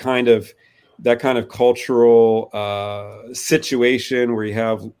 That kind of cultural situation where you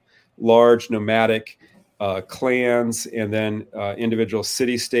have large nomadic clans and then individual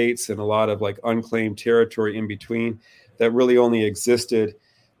city-states and a lot of unclaimed territory in between, that really only existed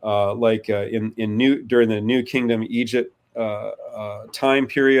during the New Kingdom Egypt time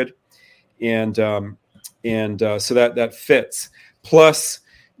period, and so that fits. Plus,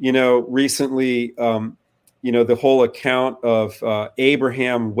 recently, the whole account of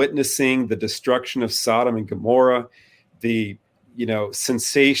Abraham witnessing the destruction of Sodom and Gomorrah, the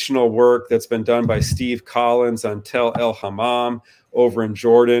sensational work that's been done by Steve Collins on Tel El Hammam over in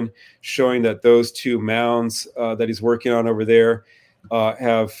Jordan, showing that those two mounds that he's working on over there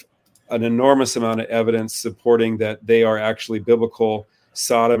have an enormous amount of evidence supporting that they are actually biblical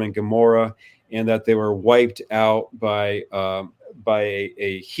Sodom and Gomorrah, and that they were wiped out by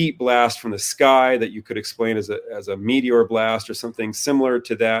a heat blast from the sky that you could explain as a meteor blast or something similar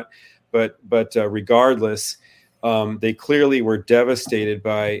to that. But regardless, they clearly were devastated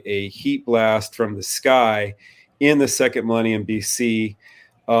by a heat blast from the sky in the second millennium BC,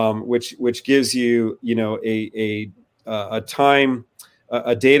 which gives you a time,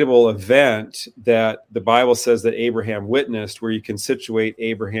 a datable event that the Bible says that Abraham witnessed, where you can situate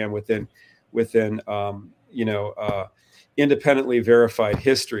Abraham within independently verified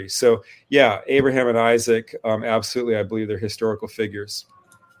history. So yeah, Abraham and Isaac, absolutely, I believe they're historical figures.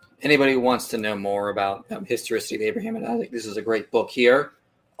 Anybody who wants to know more about historicity of Abraham and Isaac, this is a great book here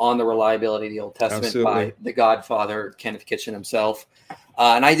on the reliability of the Old Testament. Absolutely. By the Godfather, Kenneth Kitchen himself.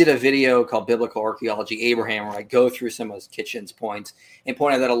 And I did a video called Biblical Archaeology Abraham, where I go through some of Kitchen's points and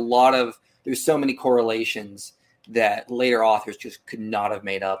point out that there's so many correlations that later authors just could not have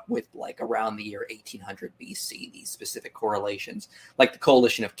made up with around the year 1800 BC, these specific correlations, like the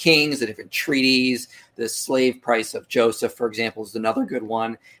coalition of kings, the different treaties, the slave price of Joseph, for example, is another good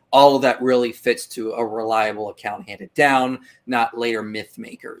one. All of that really fits to a reliable account handed down, not later myth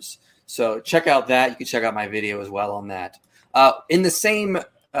makers. So check out that. You can check out my video as well on that. In the same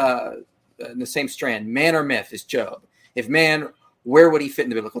strand, man or myth is Job. If man, where would he fit in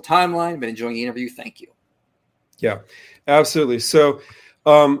the biblical timeline? Been enjoying the interview. Thank you. Yeah, absolutely. So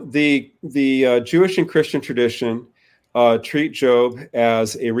the Jewish and Christian tradition treat Job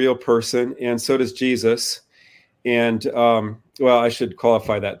as a real person, and so does Jesus. And I should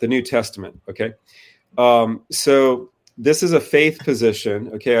qualify that. The New Testament. Okay. So this is a faith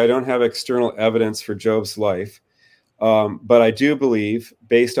position. Okay. I don't have external evidence for Job's life. But I do believe,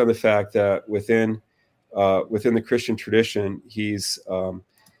 based on the fact that within the Christian tradition, he's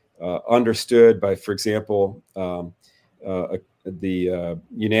understood by, for example,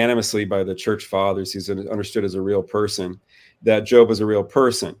 unanimously by the church fathers, he's understood as a real person, that Job is a real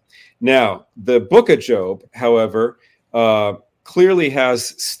person. Now, the book of Job, however, clearly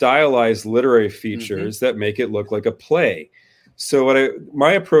has stylized literary features that make it look like a play. So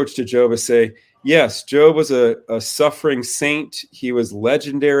my approach to Job is say, yes, Job was a suffering saint. He was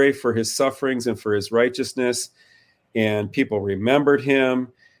legendary for his sufferings and for his righteousness. And people remembered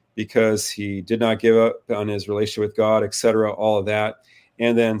him because he did not give up on his relationship with God, etc., all of that.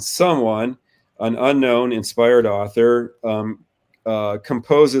 And then someone, an unknown inspired author,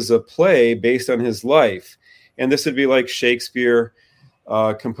 composes a play based on his life. And this would be like Shakespeare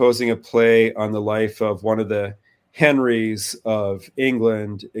composing a play on the life of one of the Henrys of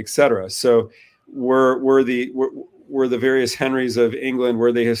England, etc. So were the various Henrys of England,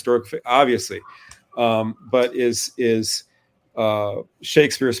 were they historic? Obviously. But is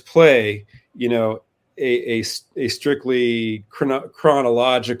Shakespeare's play, a strictly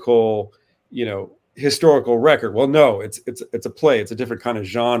chronological, historical record? Well, no, it's a play. It's a different kind of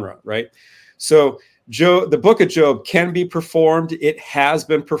genre, right? So the Book of Job can be performed. It has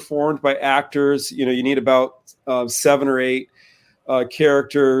been performed by actors. You need about 7 or 8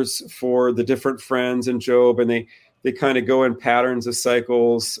 characters for the different friends in Job, and they kind of go in patterns of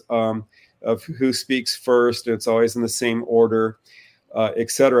cycles of who speaks first, and it's always in the same order,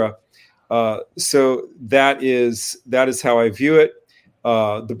 etc. So that is how I view it.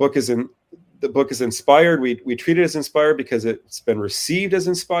 The book is inspired. We treat it as inspired because it's been received as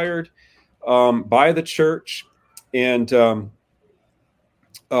inspired by the church, and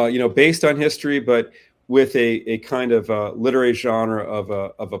based on history, but with a kind of literary genre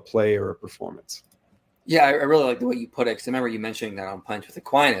of a play or a performance. Yeah, I really like the way you put it, because I remember you mentioning that on Punch with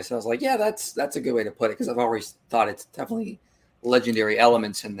Aquinas. I was like, yeah, that's a good way to put it, because I've always thought it's definitely legendary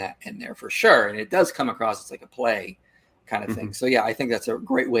elements in there for sure, and it does come across as like a play kind of thing. So yeah, I think that's a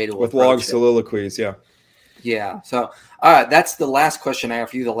great way to with long soliloquies. Yeah. So that's the last question I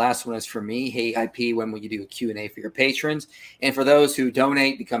have for you. The last one is for me. Hey, IP, when will you do a Q&A for your patrons? And for those who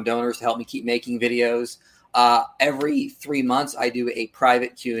become donors to help me keep making videos, every 3 months I do a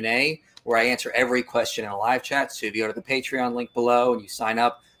private Q&A where I answer every question in a live chat. So if you go to the Patreon link below and you sign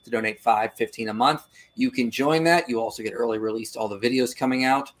up to donate $5.15 a month, you can join that. You also get early release to all the videos coming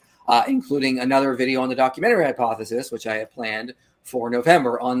out, including another video on the documentary hypothesis, which I have planned for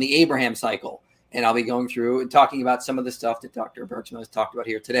November on the Abraham cycle. And I'll be going through and talking about some of the stuff that Dr. Bergsma has talked about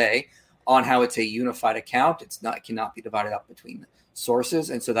here today on how it's a unified account. It cannot be divided up between sources.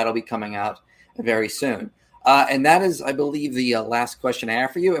 And so that'll be coming out very soon. And that is, I believe, the last question I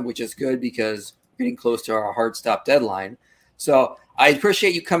have for you, and which is good because we're getting close to our hard stop deadline. So I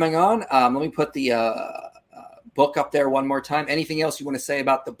appreciate you coming on. Let me put the book up there one more time. Anything else you want to say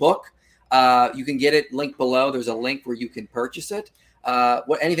about the book? You can get it linked below. There's a link where you can purchase it.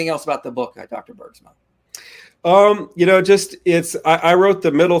 Anything else about the book, Dr. Bergsma? I wrote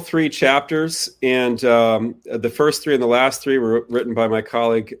the middle 3 chapters, and the first 3 and the last 3 were written by my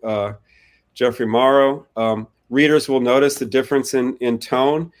colleague, Jeffrey Morrow. Readers will notice the difference in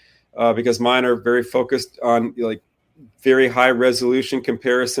tone because mine are very focused on very high resolution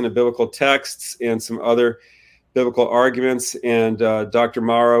comparison of biblical texts and some other biblical arguments. And Dr.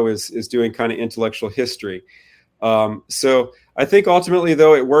 Morrow is doing kind of intellectual history. So I think ultimately,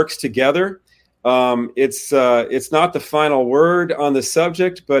 though, it works together. It's not the final word on the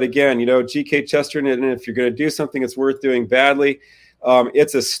subject, but again, G.K. Chesterton, if you're going to do something that's worth doing badly,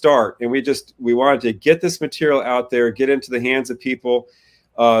 it's a start. And we wanted to get this material out there, get into the hands of people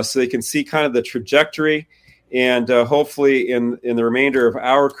so they can see kind of the trajectory. And hopefully in the remainder of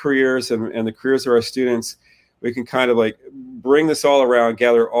our careers and the careers of our students, we can kind of bring this all around,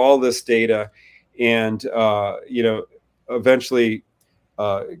 gather all this data, and eventually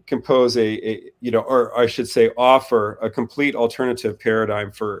compose or I should say offer a complete alternative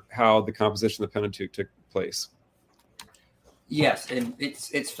paradigm for how the composition of the Pentateuch took place. Yes, and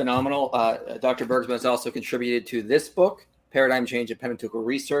it's phenomenal. Dr. Bergsma has also contributed to this book, Paradigm Change in Pentateuchal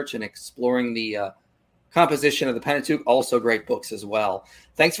Research, and exploring the composition of the Pentateuch. Also great books as well.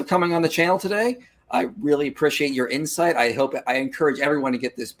 Thanks for coming on the channel today. I really appreciate your insight. I encourage everyone to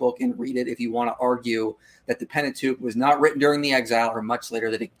get this book and read it if you want to argue that the Pentateuch was not written during the exile or much later,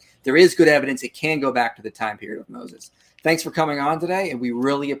 that there is good evidence it can go back to the time period of Moses. Thanks for coming on today, and we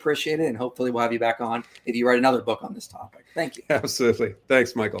really appreciate it, and hopefully we'll have you back on if you write another book on this topic. Thank you. Absolutely.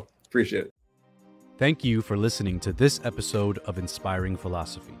 Thanks, Michael. Appreciate it. Thank you for listening to this episode of Inspiring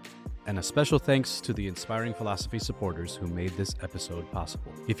Philosophy. And a special thanks to the Inspiring Philosophy supporters who made this episode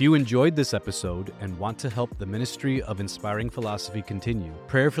possible. If you enjoyed this episode and want to help the ministry of Inspiring Philosophy continue,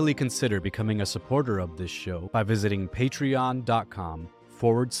 prayerfully consider becoming a supporter of this show by visiting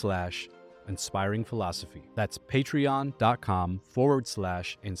patreon.com/Inspiring Philosophy. That's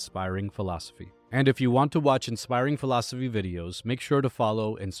patreon.com/Inspiring Philosophy. And if you want to watch Inspiring Philosophy videos, make sure to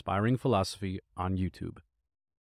follow Inspiring Philosophy on YouTube.